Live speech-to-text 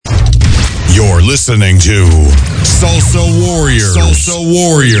You're listening to Salsa Warriors. Salsa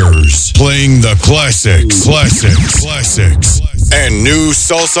Warriors. Playing the classics, and new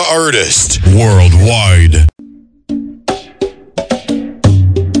salsa artists worldwide.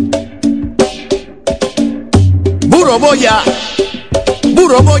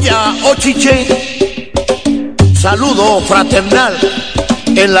 Buro Boya, Ochiche. Saludo fraternal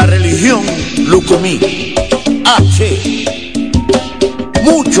en la religión Lucumí. H.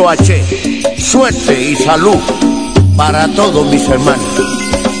 Mucho H. Suerte y salud para todos mis hermanos.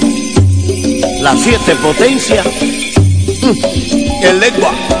 Las 7 potencias. El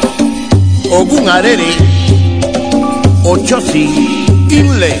Legua. Ogun Arere. Ochosi.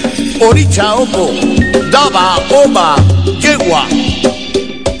 Inle. Oricha Opo. Daba Oba. Yegua.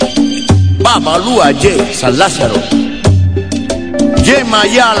 Babalúa Ye. San Lázaro.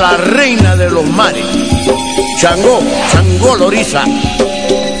 Yemaya, la reina de los mares. Changó Loriza.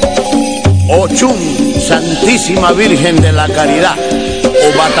 Ochun, Santísima Virgen de la Caridad.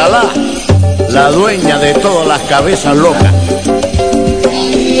 Obatalá, la dueña de todas las cabezas locas.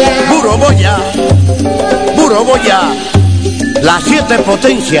 Buro Boya, las 7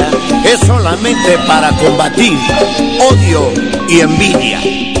 potencias es solamente para combatir odio y envidia.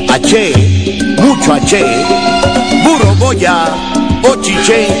 H, mucho H. Buro Boya,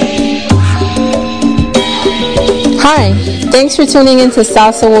 Ochiche. Hi, thanks for tuning in to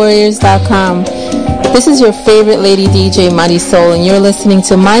SalsaWarriors.com. This is your favorite lady DJ Marisol, and you're listening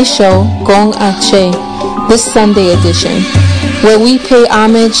to my show, Gong Ache, this Sunday edition, where we pay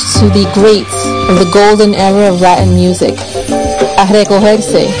homage to the greats of the golden era of Latin music. A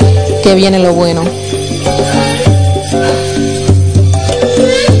recogerse, que viene lo bueno.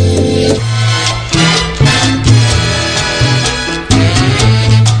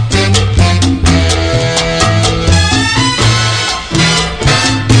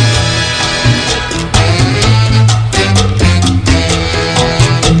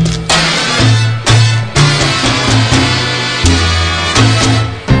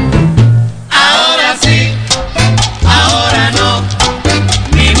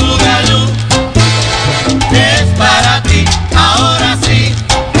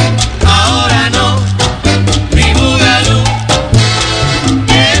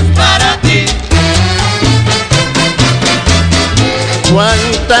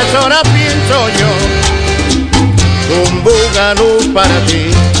 Cuántas horas pienso yo, un bugalú para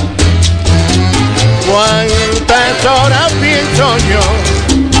ti. Cuántas horas pienso yo,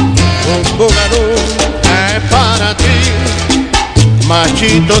 un bugalú es para ti.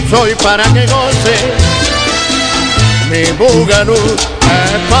 Machito soy para que goce, mi bugalú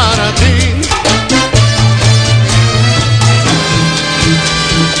es para ti.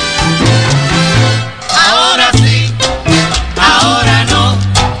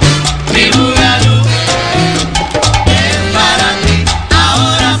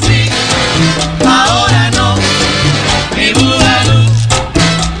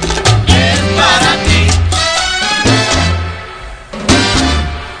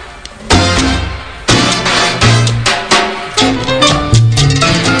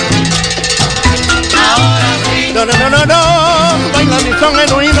 No, baila mi son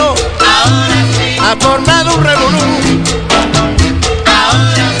genuino. Ahora sí. Ha formado un revolú.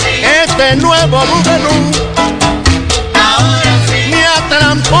 Ahora sí. Este nuevo bugalú. Ahora sí. Me ha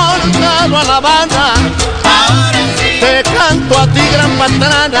transportado a La Habana. Ahora sí. Te canto a ti, gran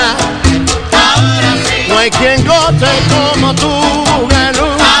patrona. Ahora sí. No hay quien goce como tú, bugalú.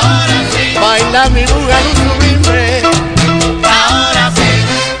 Ahora sí. Baila mi bugalú sublime. Ahora sí.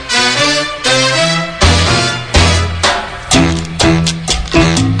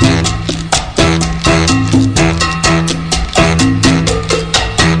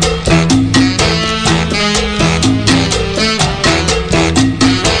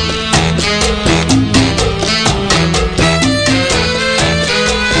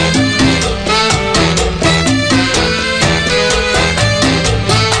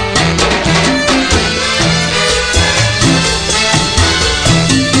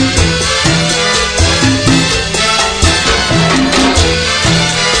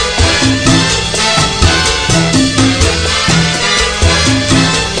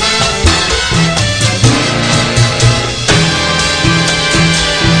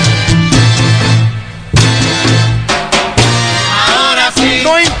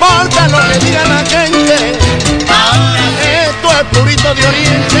 Lo que diga la gente, Ahora sí. esto es purito de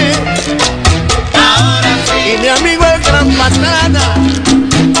oriente. Ahora sí. Y mi amigo el gran patrana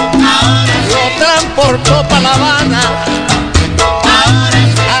Ahora sí. lo transportó pa' La Habana. Ahora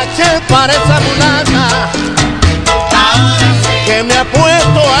sí. H para esa mulata Ahora sí. que me ha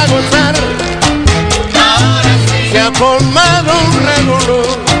puesto a gozar, ahora sí, se ha formado un revolú.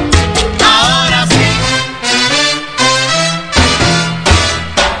 ahora sí.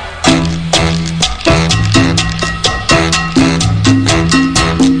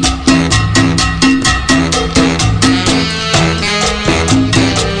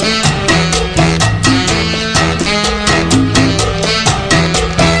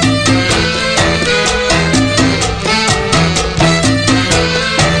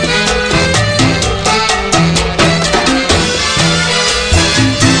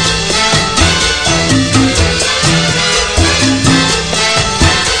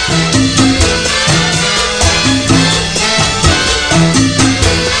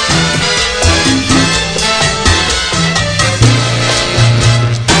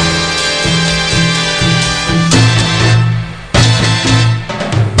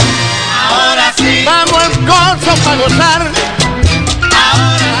 Ahora sí, Vamos al gozo para gozar,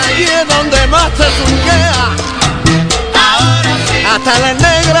 ahora ahí es donde más se surquea, ahora sí, hasta la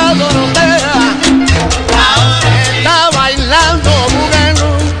negra Dorotea ahora sí, está bailando bueno,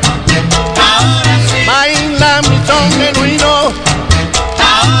 ahora sí, baila mi son genuino,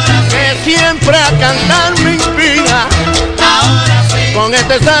 ahora sí, que siempre a cantar me inspira, ahora sí, con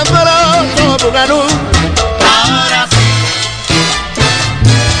este sabroso bugalú. ahora sí.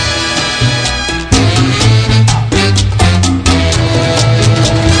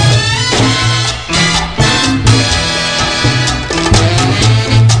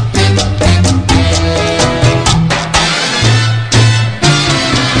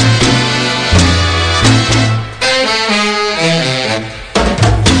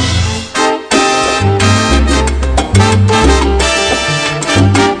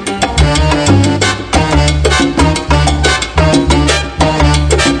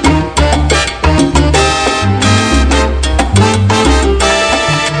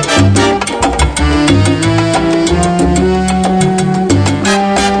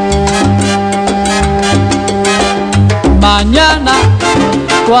 Mañana,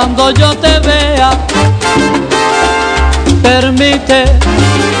 cuando yo te vea, permite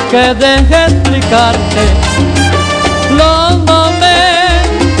que deje explicarte los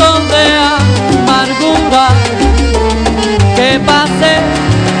momentos de amargura que pasé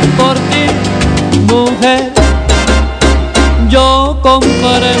por ti, mujer. Yo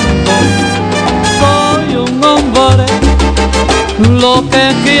comprendo, soy un hombre, lo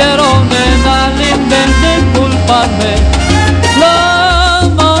que quiero, nena linda, es disculparme.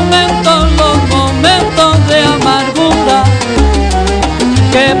 Los momentos de amargura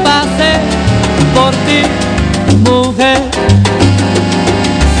que pasé por ti, mujer.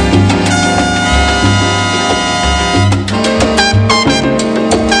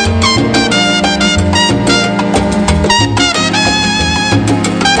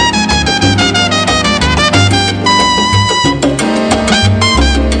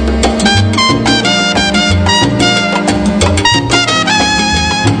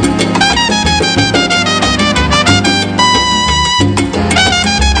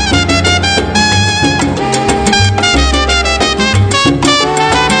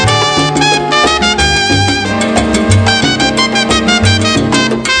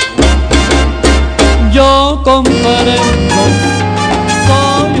 Yo comprendo,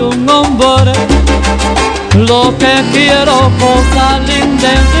 soy un hombre, lo que quiero, cosa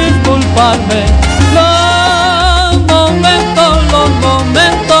linda, es disculparme. Los momentos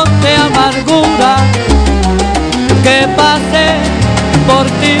de amargura que pasé por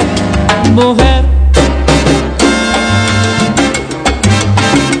ti, mujer.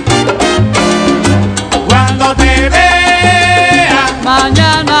 Cuando te vea,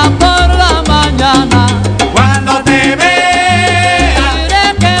 Mañana por la mañana cuando te vea, diré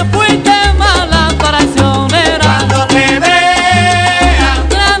que fuiste mala traicionera. cuando te vea,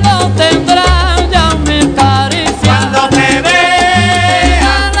 Ya no tendrás ya mi caricia. cuando te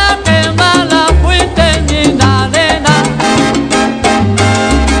vea, Mala que mala fuiste, niña nena.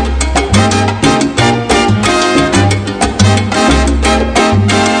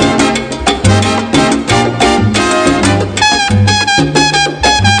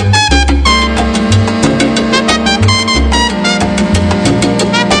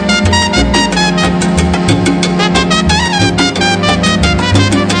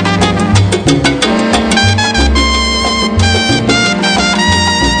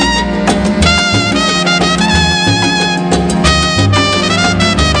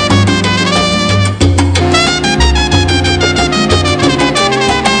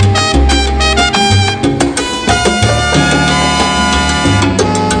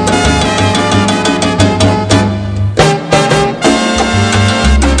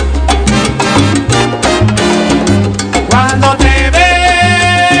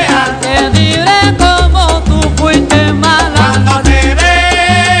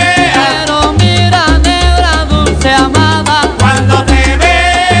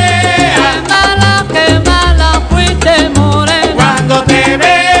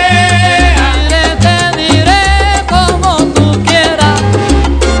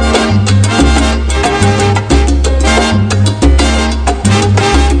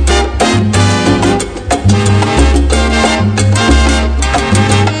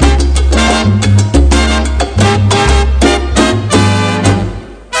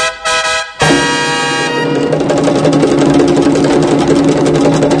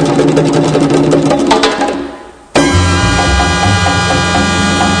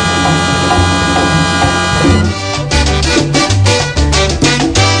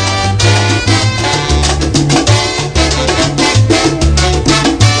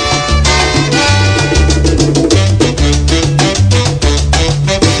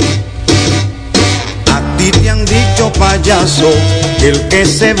 payaso, el que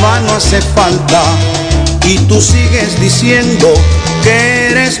se va no hace falta, y tú sigues diciendo que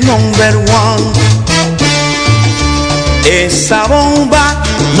eres number one. Esa bomba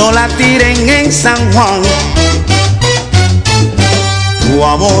no la tiren en San Juan. Tu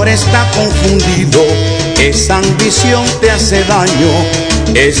amor está confundido, esa ambición te hace daño.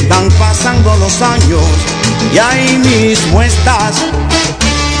 Están pasando los años y ahí mismo estás.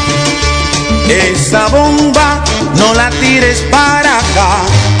 Esa bomba no la tires para acá,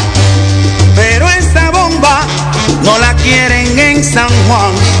 pero esa bomba no la quieren en San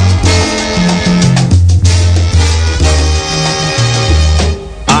Juan.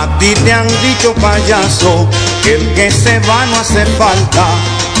 A ti te han dicho, payaso, que el que se va no hace falta,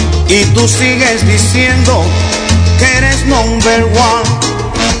 y tú sigues diciendo que eres number one.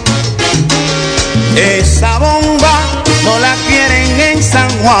 Esa bomba no la quieren en San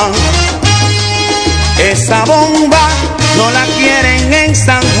Juan. Esa bomba no la quieren en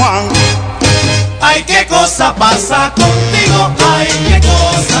San Juan. Ay, qué cosa pasa contigo, ay, qué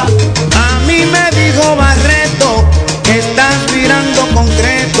cosa. A mí me dijo Barreto que estás tirando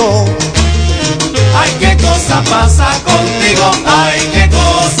concreto. Ay, qué cosa pasa contigo, ay, qué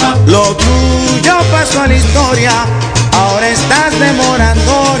cosa. Lo tuyo pasó a la historia, ahora estás de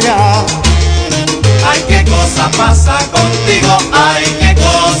moratoria. Ay, qué cosa pasa contigo, ay, qué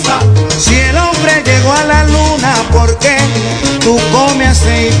cosa. Si el hombre llegó a la luna, ¿por qué tú comes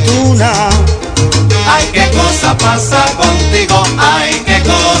aceituna? Ay, qué cosa pasa contigo, ay, qué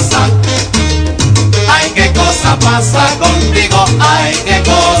cosa. Ay, qué cosa pasa contigo, ay, qué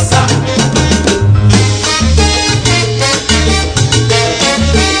cosa.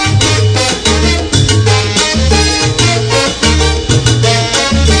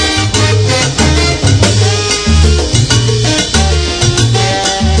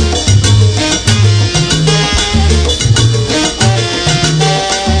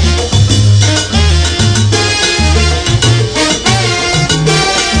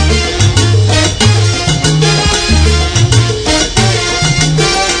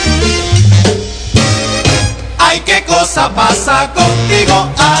 Qué cosa pasa contigo,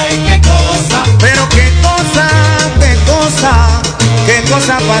 ay, qué cosa. Pero qué cosa, qué cosa, qué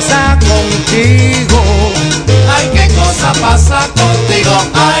cosa pasa contigo. Ay, qué cosa pasa contigo,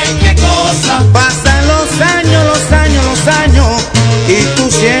 ay, qué cosa. Pasan los años, los años, los años, y tú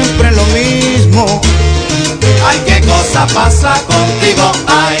siempre lo mismo. Ay, qué cosa pasa contigo,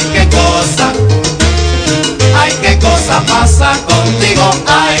 ay, qué cosa. Ay, qué cosa pasa contigo,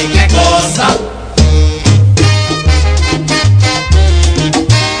 ay, qué cosa.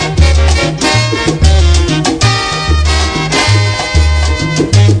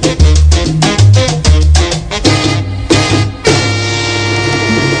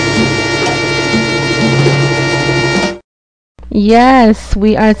 Yes,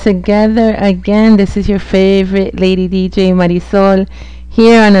 we are together again. This is your favorite lady DJ Marisol.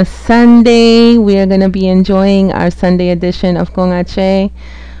 Here on a Sunday, we are going to be enjoying our Sunday edition of Con H.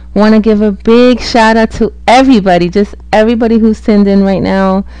 Want to give a big shout out to everybody, just everybody who's tuned in right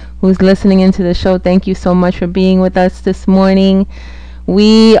now, who's listening into the show. Thank you so much for being with us this morning.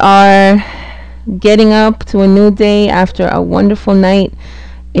 We are getting up to a new day after a wonderful night,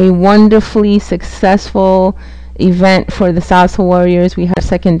 a wonderfully successful event for the Salsa Warriors. We had a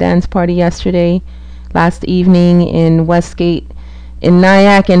second dance party last evening in Westgate in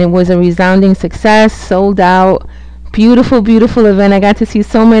Nyack, and it was a resounding success, sold out, beautiful, beautiful event. I got to see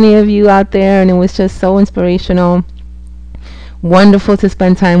so many of you out there, and it was just so inspirational. Wonderful to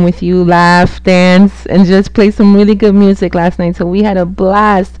spend time with you, laugh, dance, and just play some really good music last night. So we had a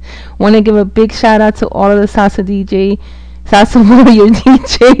blast. Want to give a big shout out to all of the Salsa Warrior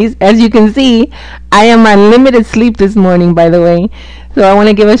DJs. As you can see, I am on limited sleep this morning, by the way. So I want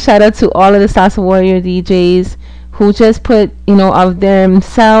to give a shout out to all of the Salsa Warrior DJs who just put, of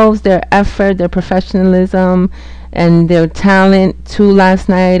themselves, their effort, their professionalism, and their talent to last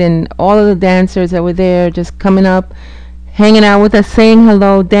night, and all of the dancers that were there just coming up, hanging out with us, saying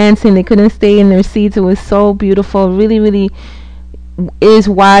hello, dancing. They couldn't stay in their seats. It was so beautiful. Really, really is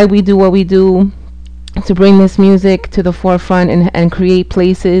why we do what we do, to bring this music to the forefront and create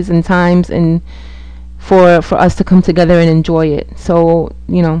places and times and for us to come together and enjoy it. So,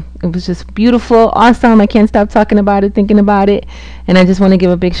 it was just beautiful, awesome. I can't stop talking about it, thinking about it. And I just want to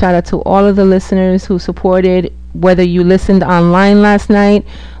give a big shout out to all of the listeners who supported, whether you listened online last night,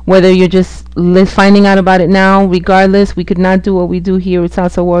 whether you're just finding out about it now. Regardless, we could not do what we do here with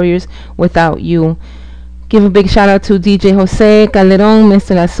Salsa Warriors without you. Give a big shout out to DJ Jose Calderon,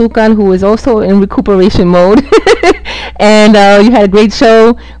 Mr. Azúcar, who is also in recuperation mode. And you had a great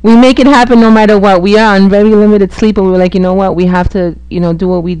show. We make it happen no matter what. We are on very limited sleep, but we were like, you know what? We have to, do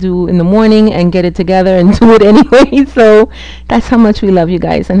what we do in the morning and get it together and do it anyway. So that's how much we love you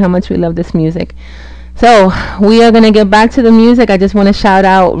guys and how much we love this music. So we are going to get back to the music. I just want to shout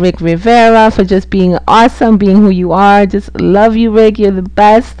out Rick Rivera for just being awesome, being who you are. Just love you, Rick. You're the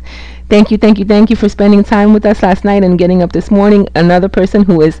best. Thank you for spending time with us last night and getting up this morning. Another person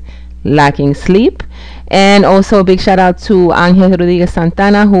who is lacking sleep. And also a big shout out to Angel Rodriguez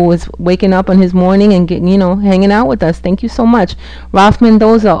Santana, who was waking up on his morning and hanging out with us. Thank you so much. Ralph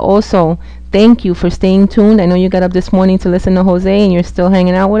Mendoza also, thank you for staying tuned. I know you got up this morning to listen to Jose and you're still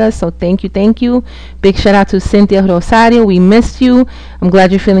hanging out with us, so thank you. Big shout out to Cynthia Rosario. We missed you. I'm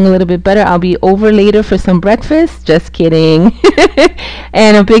glad you're feeling a little bit better. I'll be over later for some breakfast. Just kidding.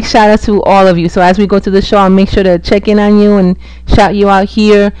 And a big shout out to all of you. So as we go to the show, I'll make sure to check in on you and shout you out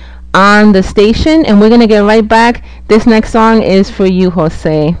here on the station, and we're gonna get right back. This next song is for you,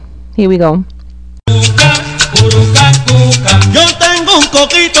 Jose. Here we go. Yo tengo un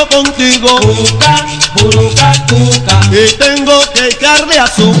coquito contigo, y tengo que echarle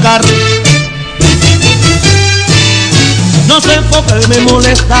azúcar. No sé por qué me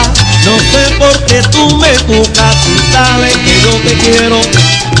molesta, no sé por qué tú me buscas. Si sabes que yo te quiero,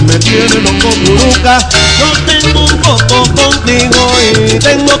 me tienes loco puruca. Yo tengo un poco contigo y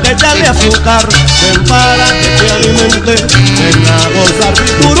tengo que echarle azúcar. Ven para que te alimente, ven a gozar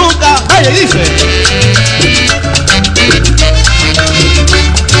puruca. Ay, dice.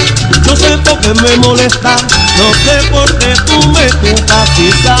 No sé por qué me molesta, no sé por qué tú me buscas. Si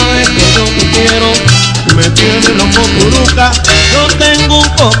sabes que yo te quiero, me tienes loco puruca. Yo tengo un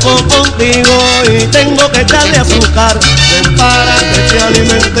poco contigo y tengo que echarle azúcar. Ven para que te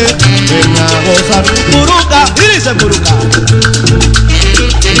alimente, ven a gozar puruca. Y dice puruca.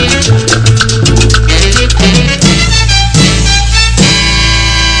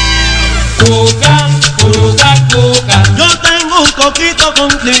 Puruca, puruca, puruca. Yo tengo un coquito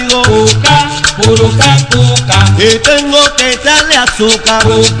contigo, puruca, puruca, puruca. Y tengo que echarle azúcar,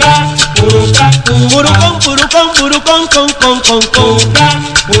 puruca, puruca, puruca. Purucón, purucón, con, puruca,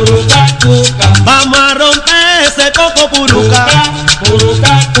 puruca, puruca. Vamos a romper ese coco puruca,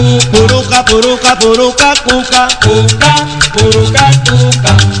 puruca, puruca, puruca, puruca, puruca, puruca, puruca,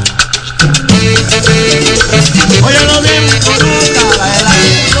 puruca. Oye lo bien, puruca, la de la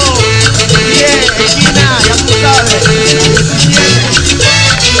disco. Bien, esquina, ya tú sabes.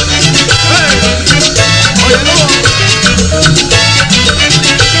 Oye lo.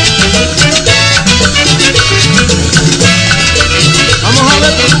 Vamos a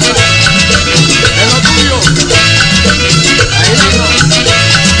ver, es lo tuyo. Ahí vamos.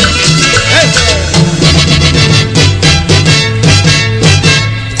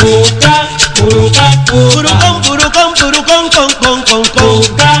 Puruca, puruca, purucón, purucón, purucón, con,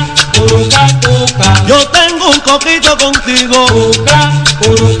 puruca, puruca, puruca. Yo tengo un coquito contigo, puruca,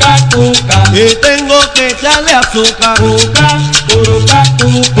 puruca, puruca. Y tengo que echarle azúcar, puruca, puruca,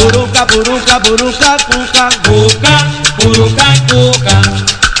 puruca, puruca, puruca, puruca, puruca, puruca, puruca.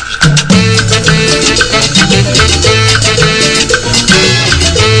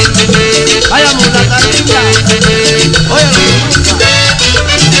 Vaya mulatarilla, oye lo puruca.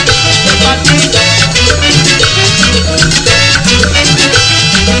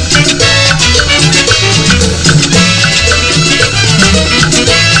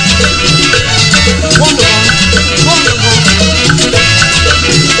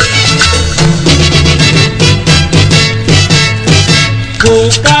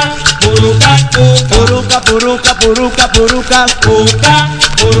 Puruca, puruca, puruca, puruca, puruca, puruca, puruca,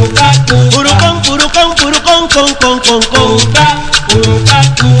 puruca, purucón, purucón, purucón, con, puruca, puruca,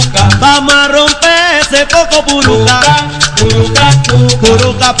 puruca. Vamos a romper ese coco puruca, puruca,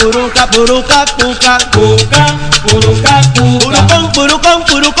 puruca, puruca, puruca, puruca, puruca, puruca, purucón, purucón,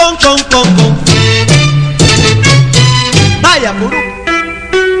 purucón, con. Vaya puruca.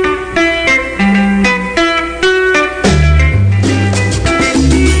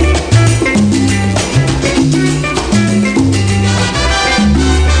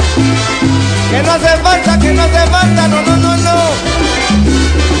 Que no hace falta, no.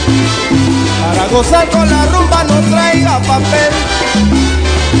 Para gozar con la rumba no traiga papel.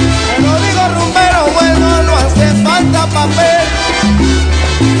 Te lo digo rumbero bueno, no hace falta papel.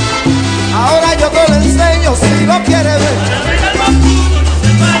 Ahora yo te lo enseño si lo quieres ver.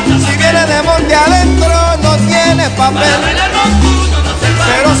 Si viene de monte adentro no tiene papel.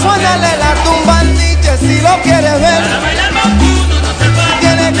 Pero suénale la tumba al DJ si lo quieres ver.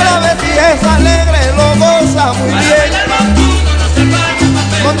 Tiene clave si es alegre, lo goza muy bien.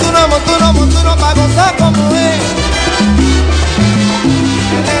 Montuno, pa' gozar como es.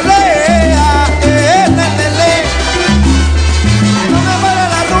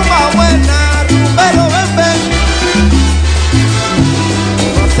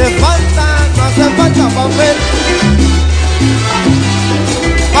 hace falta papel.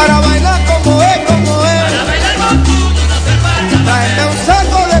 Para bailar como es, como es. Para bailar montuno no hace falta Tráeme un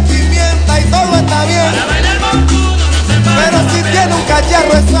saco de pimienta y todo está bien. Para bailar montuno no hace falta Pero si tiene un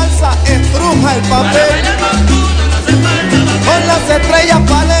cacharro de salsa, estruja el Para papel. bailar montuno no hace falta Con las estrellas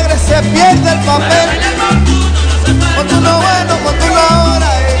pa' alegres se pierde el Para papel. bailar montuno no hace falta Montuno bueno, montuno ahora,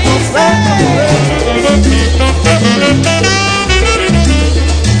 no sé cómo es.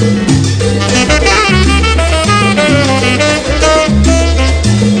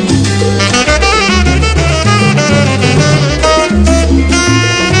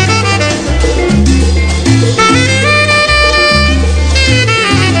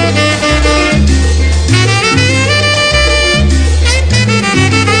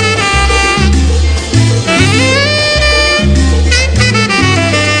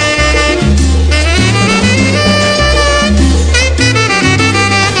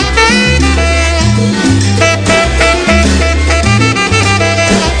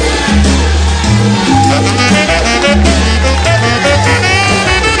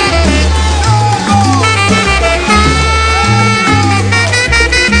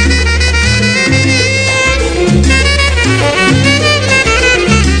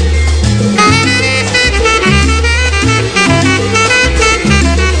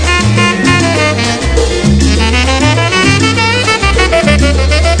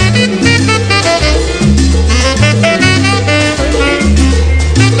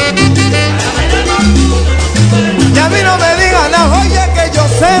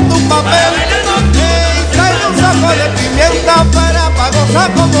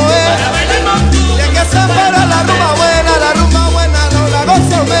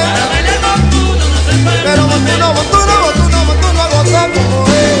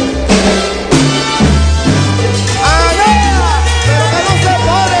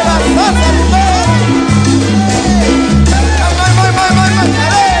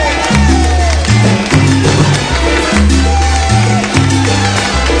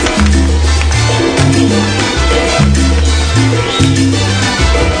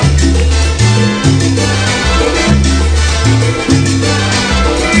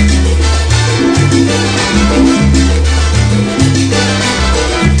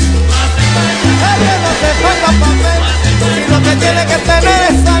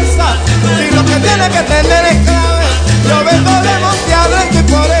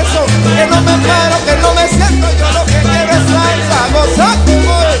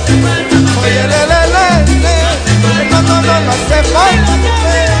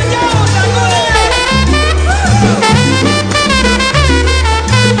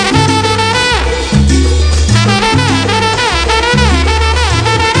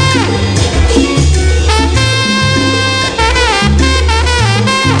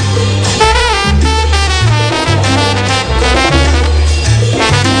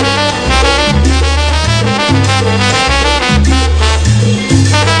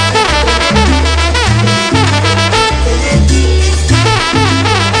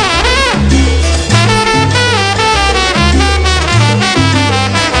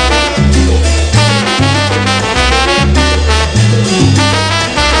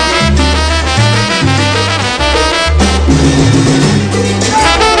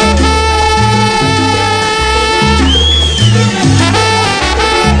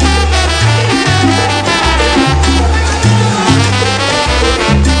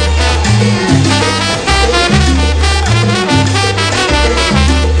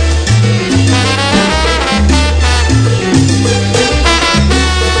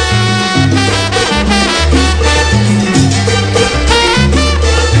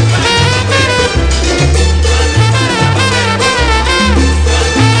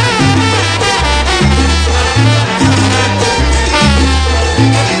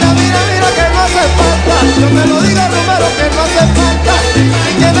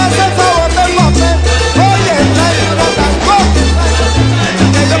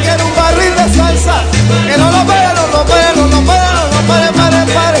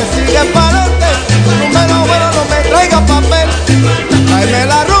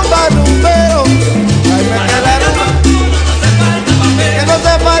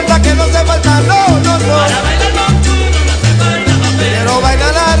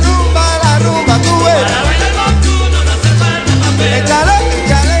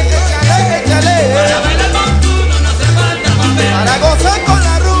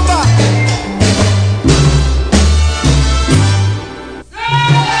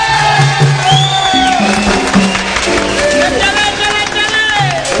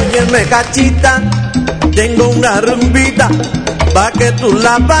 Cachita, tengo una rumbita pa' que tú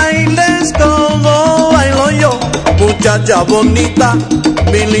la bailes como bailo yo. Muchacha bonita,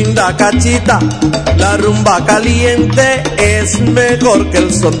 mi linda cachita, la rumba caliente es mejor que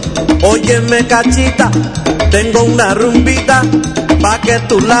el sol. Óyeme cachita, tengo una rumbita, pa' que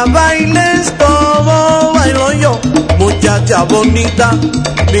tú la bailes como bailo yo. Muchacha bonita,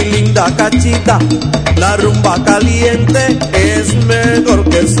 mi linda cachita, la rumba caliente es mejor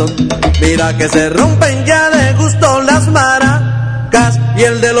que el sol. Mira que se rompen ya de gusto las maracas y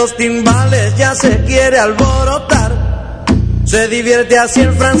el de los timbales ya se quiere alborotar. Se divierte así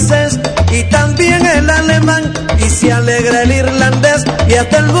el francés y también el alemán, y se alegra el irlandés y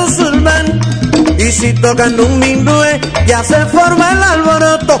hasta el musulmán. Y si tocan un minué ya se forma el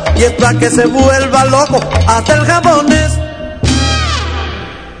alboroto, y es pa' que se vuelva loco hasta el japonés.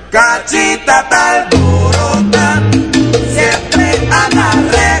 Cachita tal burota, siempre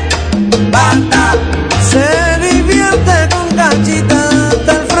arrebata. Se divierte con cachita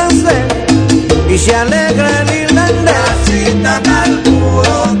tal francés y se alegra el irlandés. Cachita tal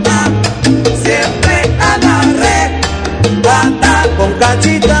burota, siempre arrebata. Con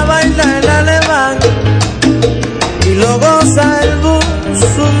cachita baila el alemán y lo goza el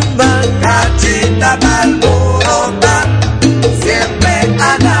musulmán. Cachita tal burota, siempre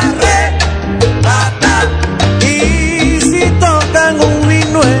arrebata. Y si tocan un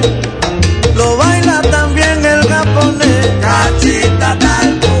minué, lo baila también el japonés. Cachita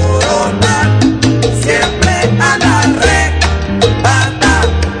tal burota, siempre arrebata.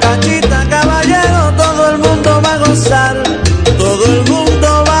 Cachita caballero, todo el mundo va a gozar, todo el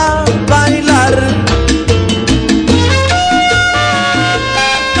mundo va a bailar.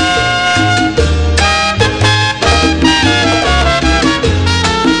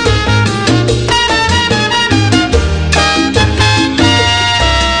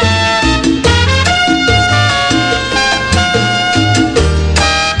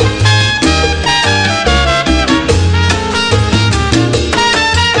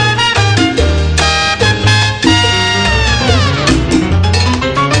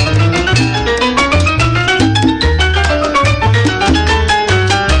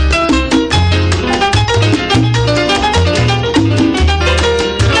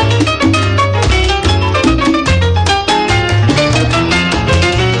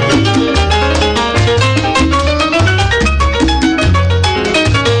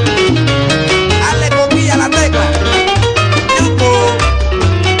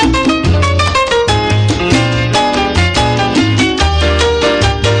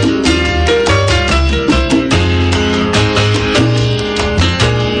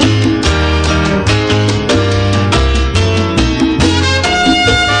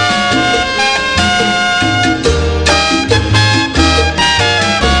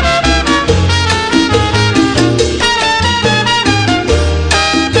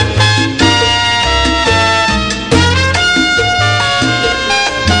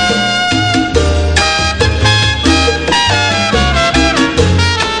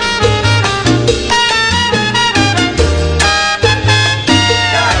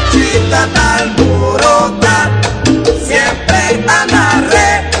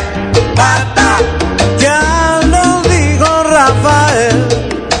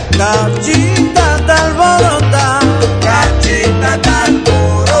 Cachita tal borota, cachita tal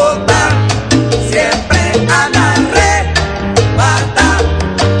borota, siempre arrebata.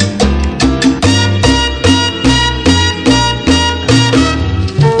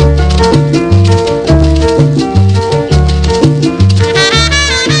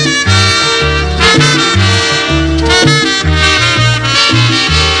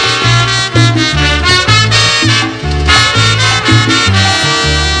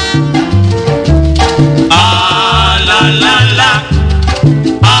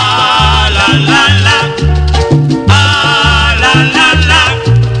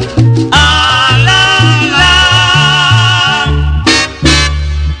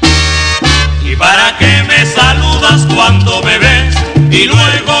 Cuando me ves y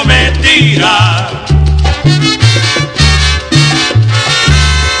luego me tiras,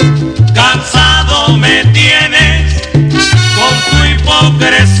 cansado me tienes con tu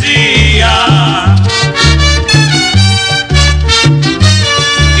hipocresía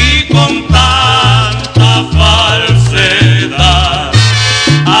y con tanta falsedad.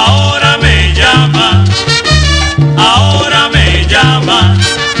 Ahora me llama,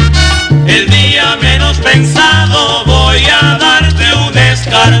 el día menos pensado voy a darte un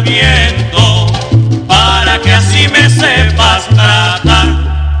escarmiento.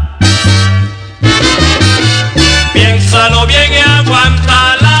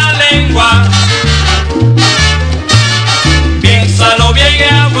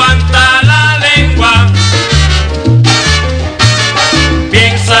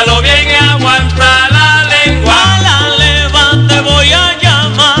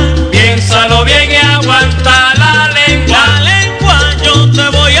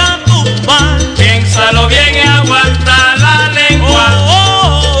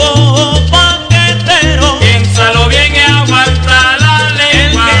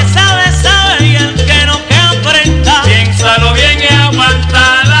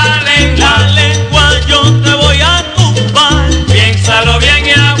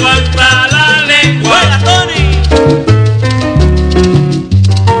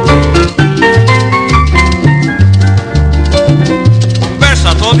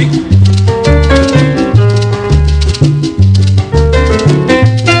 amigo.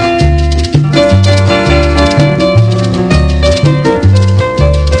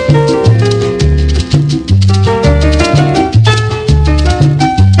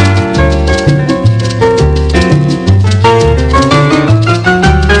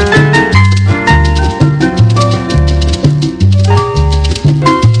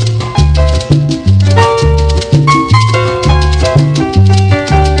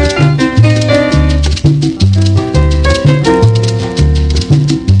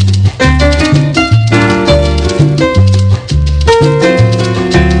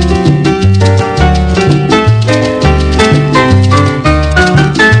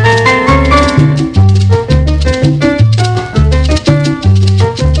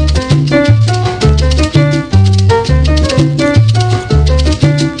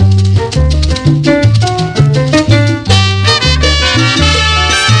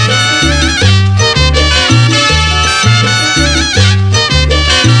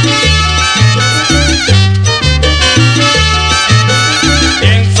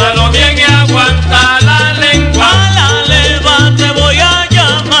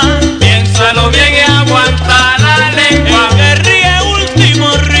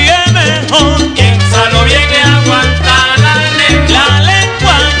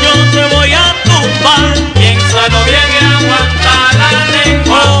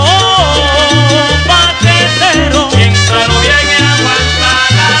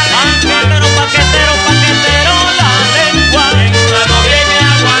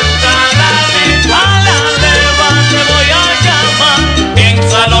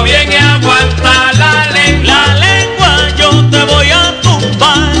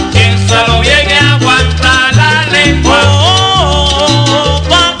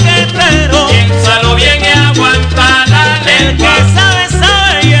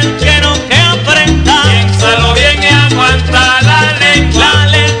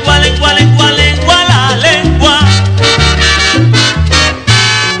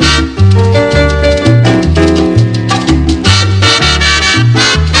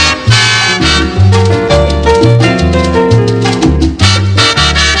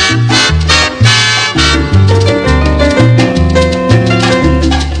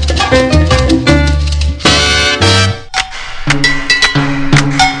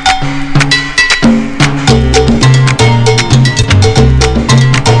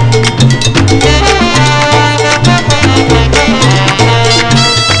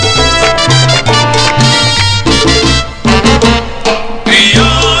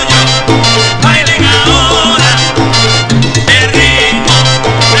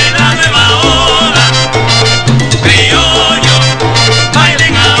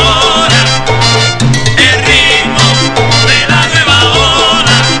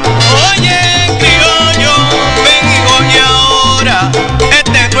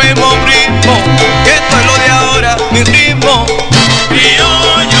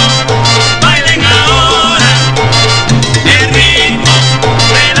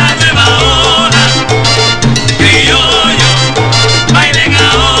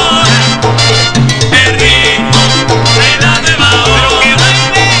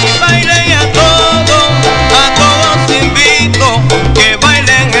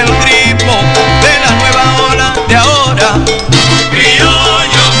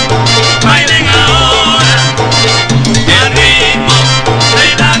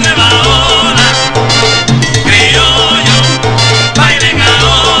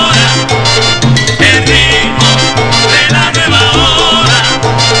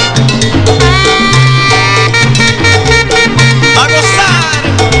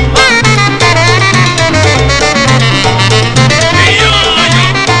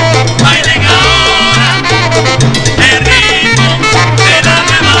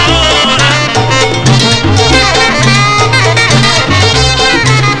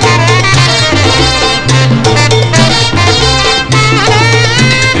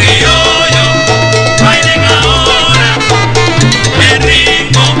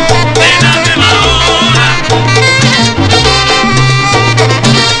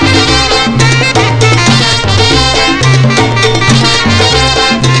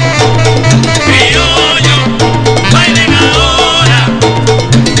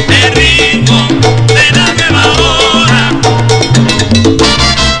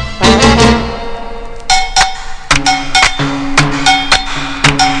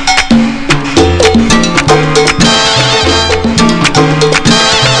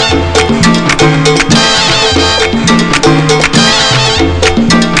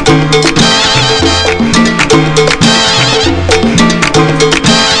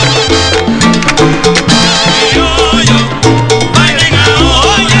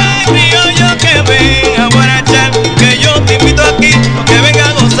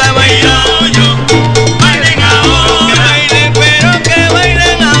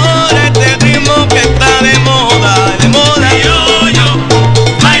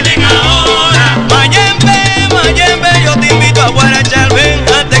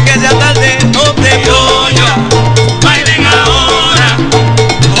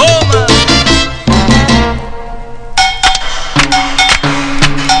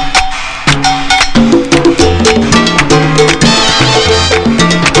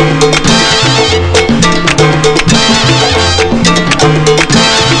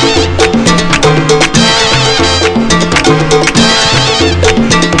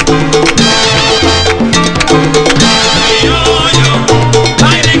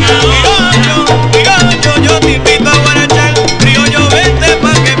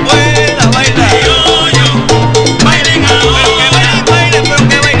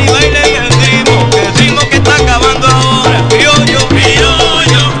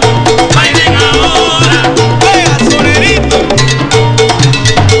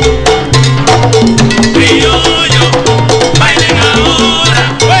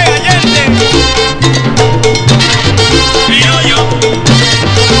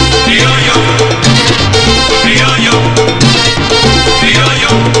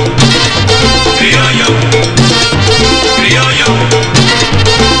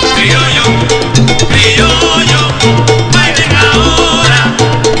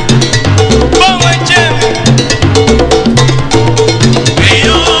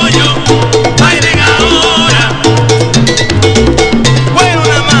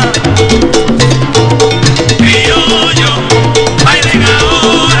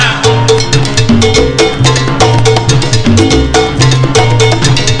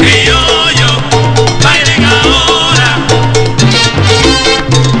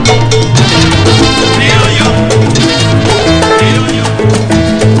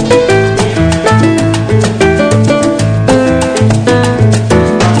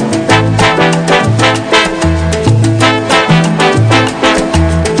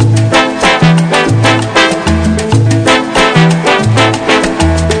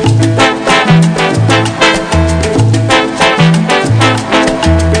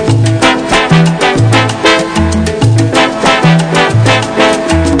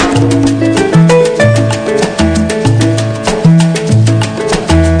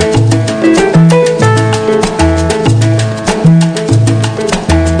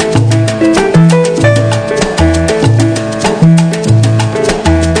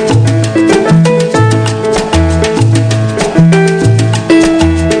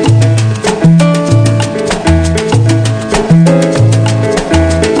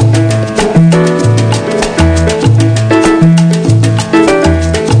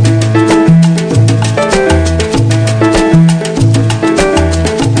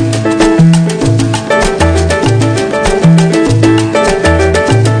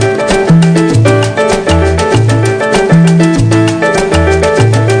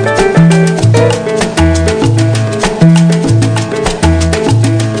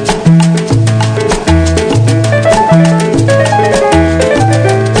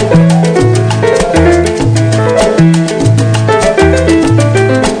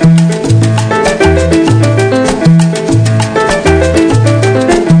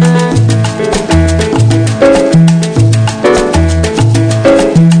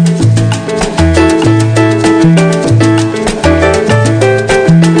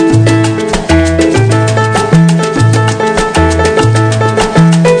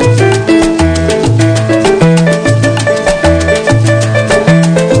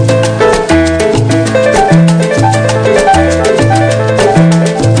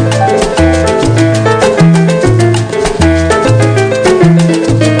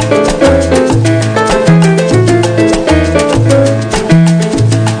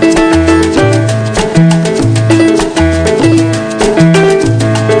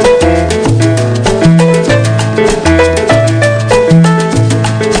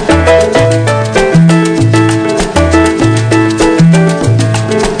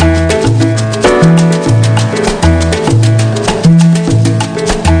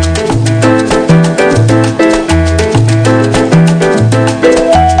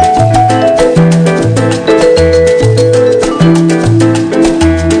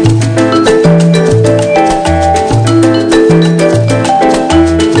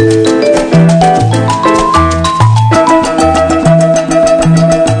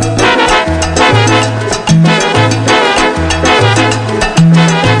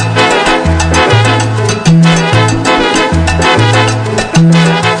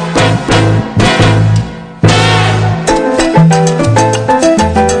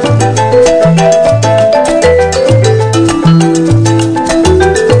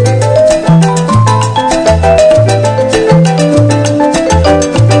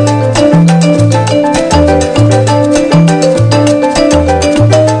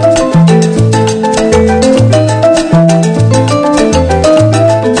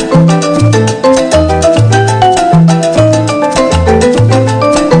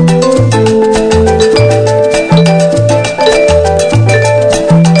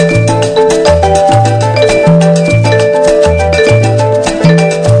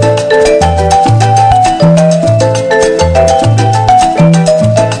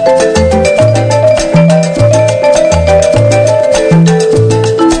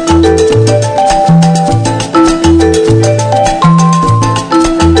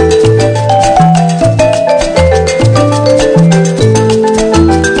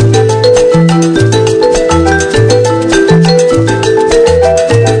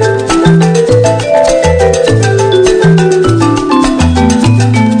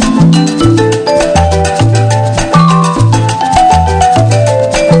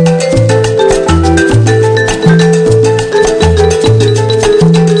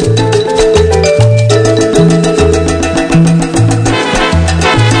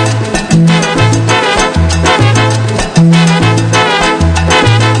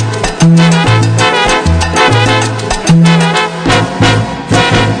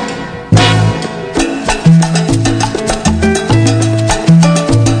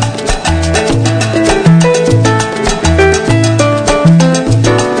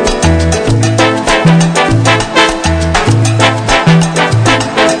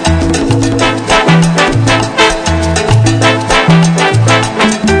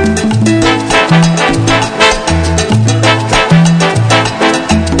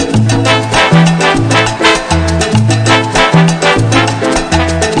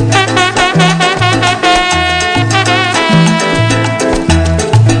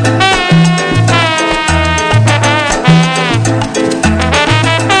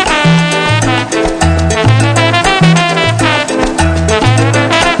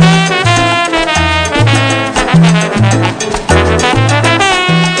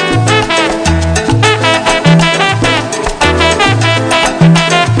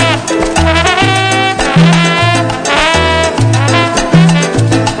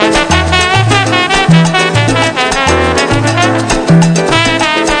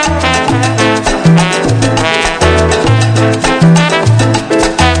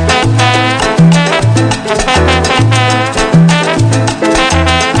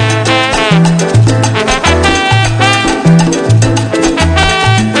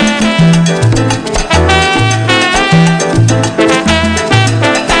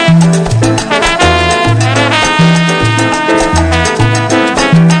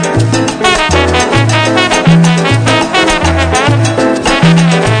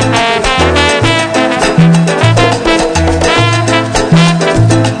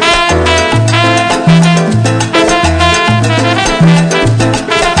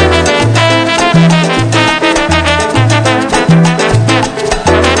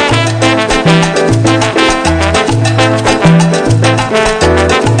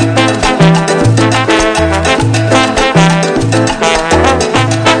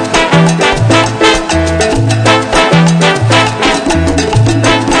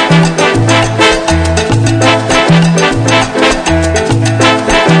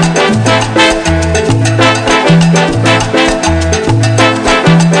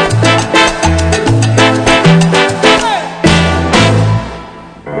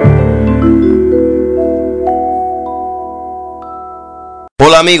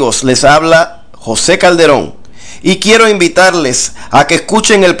 amigos, les habla José Calderón y quiero invitarles a que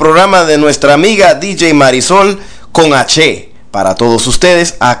escuchen el programa de nuestra amiga DJ Marisol con H para todos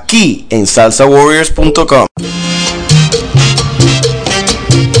ustedes aquí en salsawarriors.com.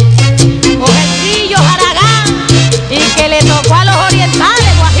 Ojecillo Haragán y que le tocó a los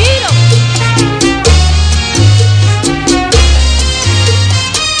orientales, Guajiro.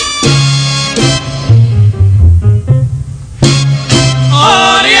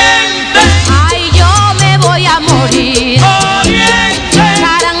 Oriente, Ay, yo me voy a morir. Oriente,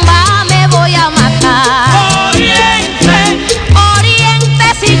 Caramba, me voy a matar. Oriente, Oriente,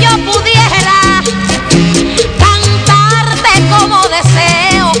 si yo pudiera cantarte como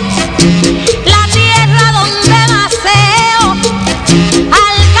deseo, la tierra donde maceo,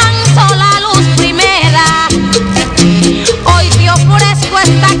 alcanzo la luz primera. Hoy te ofrezco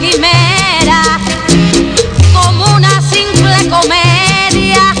esta quimera como una simple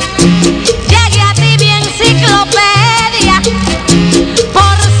comedia. Llegué a ti bien enciclopedia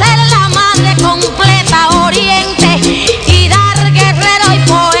por ser la madre completa, Oriente, y dar guerrero y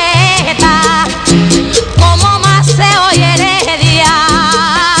poeta como Maceo y Heredia.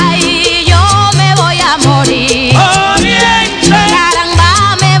 Y yo me voy a morir. Oriente,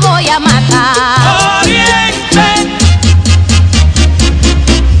 Caramba, me voy a matar. Oriente.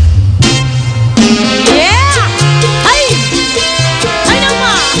 Yeah. ¡Ay! ¡Ay, no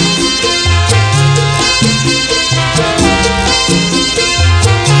más!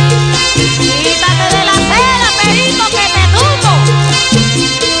 Quítate de la acera, perito, que te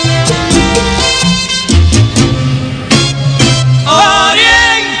tumbo.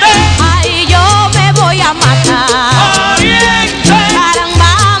 Oriente, Ay, yo me voy a matar. Oriente,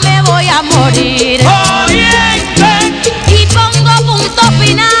 Caramba, me voy a morir. Oriente, Y pongo punto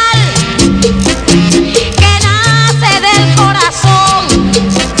final que nace del corazón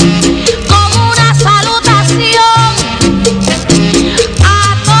como una salutación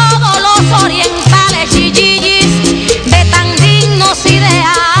a todos los orientales chichillis de tan dignos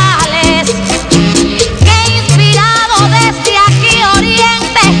ideales, que inspirado desde aquí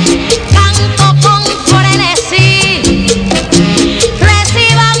Oriente canto con frenesí.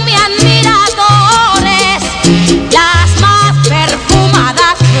 Reciban mis admiradores las más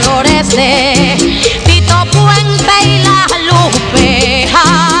perfumadas flores de Tito Puente y La Lupe.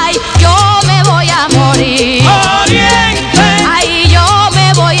 Ay, yo me voy a morir. Oriente. Ay, yo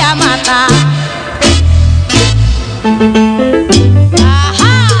me voy a matar.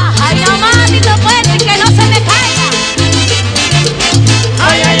 Ajá, ay, no más Tito Puente, que no se me caiga.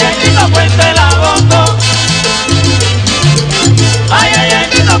 Ay, ay, ay, Tito Puente la botó. Ay, ay, ay,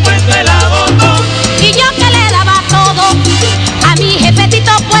 Tito Puente la botó. Y yo que le daba todo a mi jefe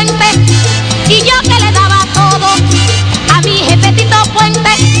Tito Puente. Y yo que le daba todo a mi jefe Tito Puente.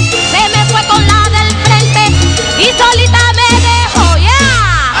 Se me fue con la del frente y solita me dejó,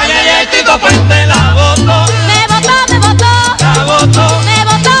 ya. Ay, ay, ay, Tito Puente la botó. Me botó, me botó, La botó, me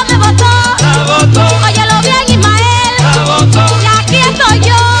botó, me botó. la botó, Óyelo bien, Ismael, la botó, y aquí estoy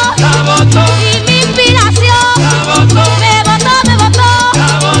yo. la botó, Y mi inspiración la botó, me botó, me botó.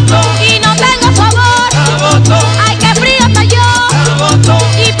 la botó, Y no tengo sabor. la botó, Ay, qué frío estoy yo. la botó,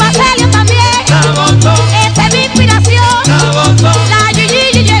 Y Pacelio también. la botó, Esa es mi inspiración. la botó, La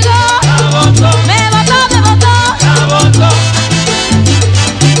Gigi llegó. la botó, Me botó, me botó. la botó.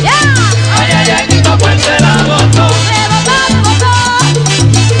 Ya. Ay, ay, ay, Tito Puente la botó. Me botó, me botó.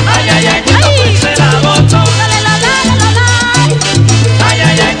 Ay, ay, ay, Tito Ay. Puente la botó. Dale, la, la, la, la, la. Ay,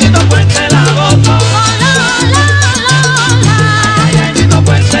 ay, ay, Tito Puente la botó. La, la, la, la. Ay, ay, Tito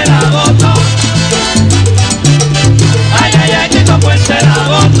Puente la botó. Ay, ay, ay, Tito Puente la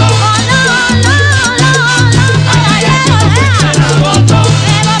botó. La, la, la, la. Ay, ay, ay, Tito Puente la botó.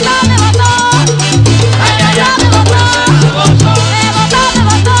 Me botó, me botó. Ay, ay, ay, Me Tito botó, Puente la botó. me botó, me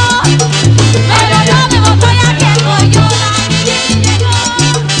botó. Me botó, y aquí estoy yo. La Gigi llegó.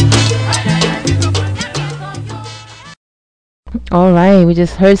 All right, we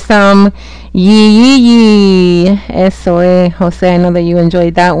just heard some Yee Yee Yee. Eso es, Jose. I know that you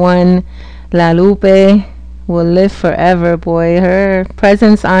enjoyed that one. La Lupe will live forever, boy. Her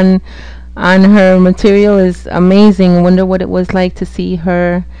presence on her material is amazing. I wonder what it was like to see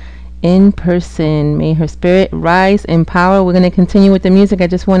her in person. May her spirit rise in power. We're going to continue with the music. I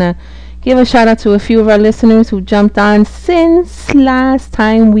just want to give a shout out to a few of our listeners who jumped on since last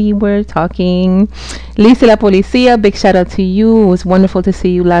time we were talking. Lisa La Policia, big shout out to you. It was wonderful to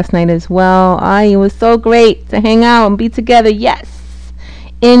see you last night as well. It was so great to hang out and be together. Yes,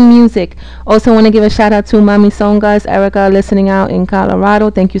 in music. Also want to give a shout out to Mami Songas, Erica, listening out in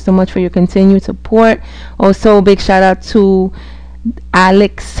Colorado. Thank you so much for your continued support. Also big shout out to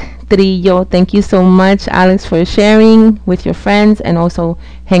Alex Trillo. Thank you so much, Alex, for sharing with your friends and also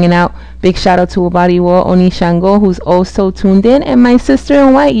hanging out. Big shout out to Obariwo Onishango, who's also tuned in, and my sister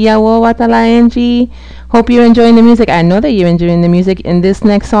in white, Yawo Watala Angie. Hope you're enjoying the music. I know that you're enjoying the music. And this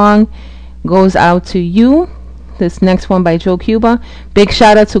next song goes out to you. This next one by Joe Cuba. Big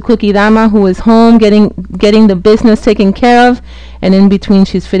shout out to Cookie Dama, who is home getting the business taken care of, and in between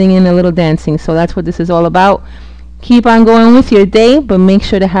she's fitting in a little dancing. So that's what this is all about. Keep on going with your day, but make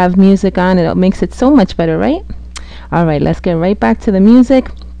sure to have music on. It makes it so much better, right? All right, let's get right back to the music.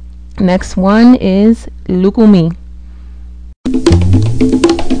 Next one is Lukumi.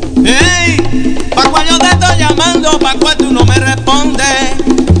 Hey, ¿pa' cuál yo te estoy llamando? ¿Pa' cuál tú no me respondes?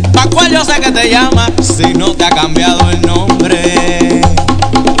 ¿Pa' cuál yo sé que te llamas si no te ha cambiado el nombre?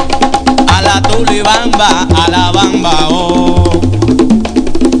 A la tulibamba, a la bamba, oh.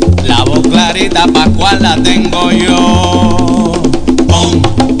 La voz clarita, ¿pa' cuál la tengo yo? Pom,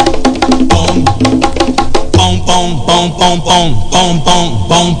 pom, pom, pom, pom, pom, pom, pom, pom,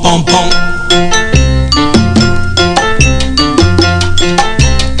 pom, pom, pom.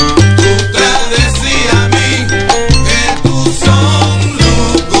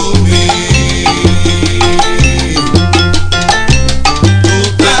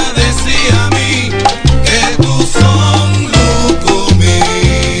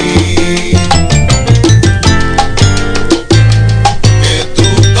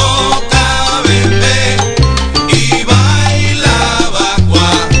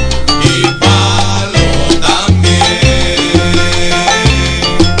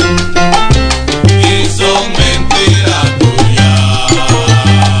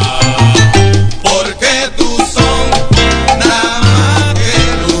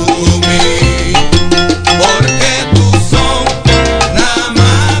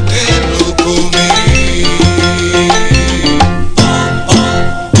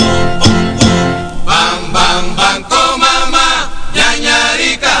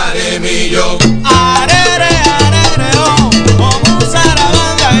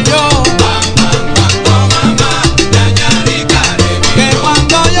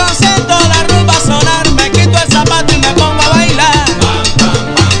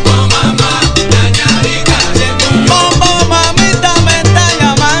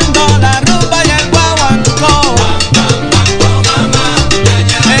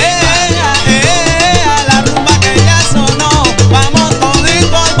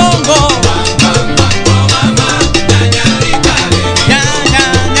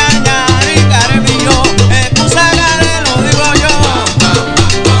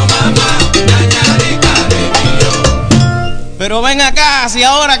 Ven acá, si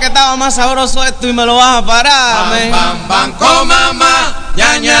ahora que estaba más sabroso esto y me lo vas a parar. Bam, bam, bam, con mamá,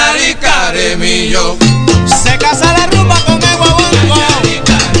 ñañari, caremillo. Se casa la rumba con el guaguanco.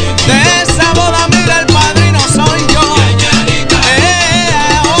 De esa boda, mira, el padrino soy yo.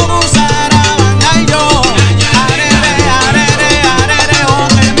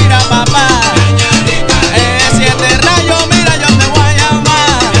 Mira papá, si este rayo, mira, yo te voy a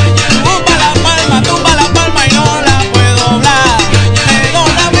llamar. Tumba la palma y no la puedo doblar.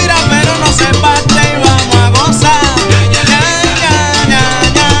 Mira, pero no se parte y vamos a gozar.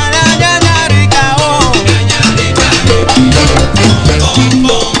 Rica, oh.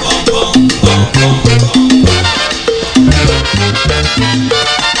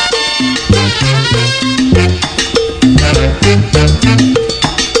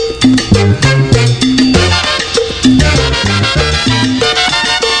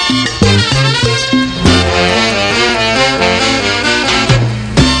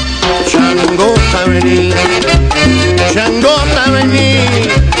 Changota vení, Changota vení,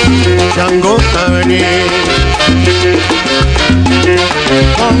 Changota vení.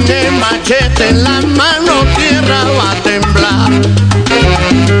 Con el machete en la mano tierra va a temblar.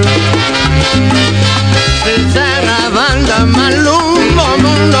 Esa banda malumbo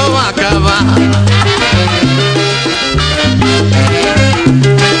mundo va a acabar.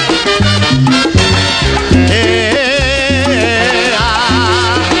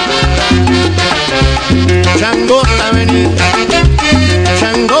 Changota vení,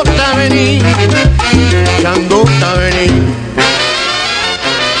 Changota vení, Changota vení.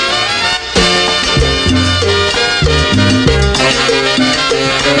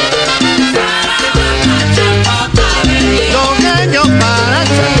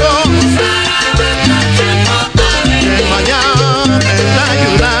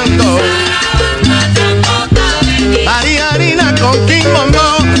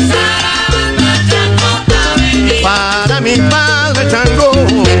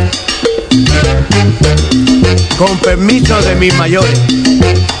 con permiso de mis mayores.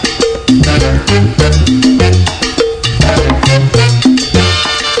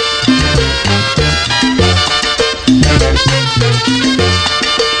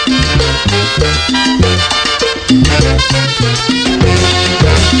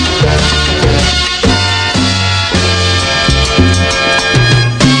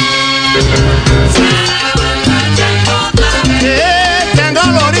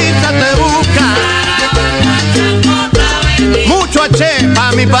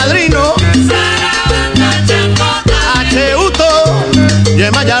 Pa' mi padrino H.U.T.O.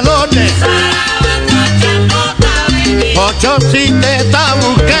 Yemaya Norte Ocho si te está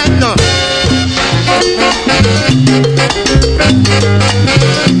buscando.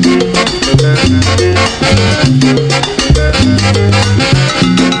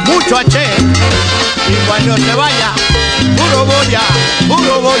 Mucho H y cuando se vaya puro boya,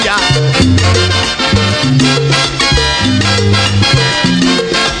 puro boya.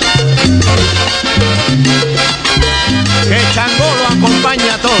 Que Chango lo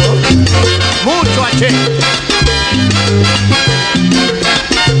acompaña a todo. Mucho H.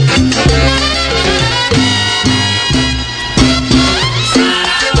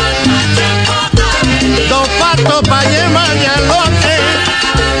 Dos patos pa' llevarme al norte.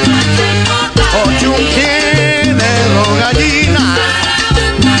 Ocho quiere dos gallinas.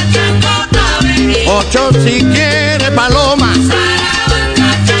 Ocho si quiere paloma.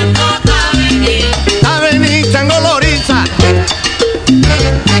 A venir Chango Loriza.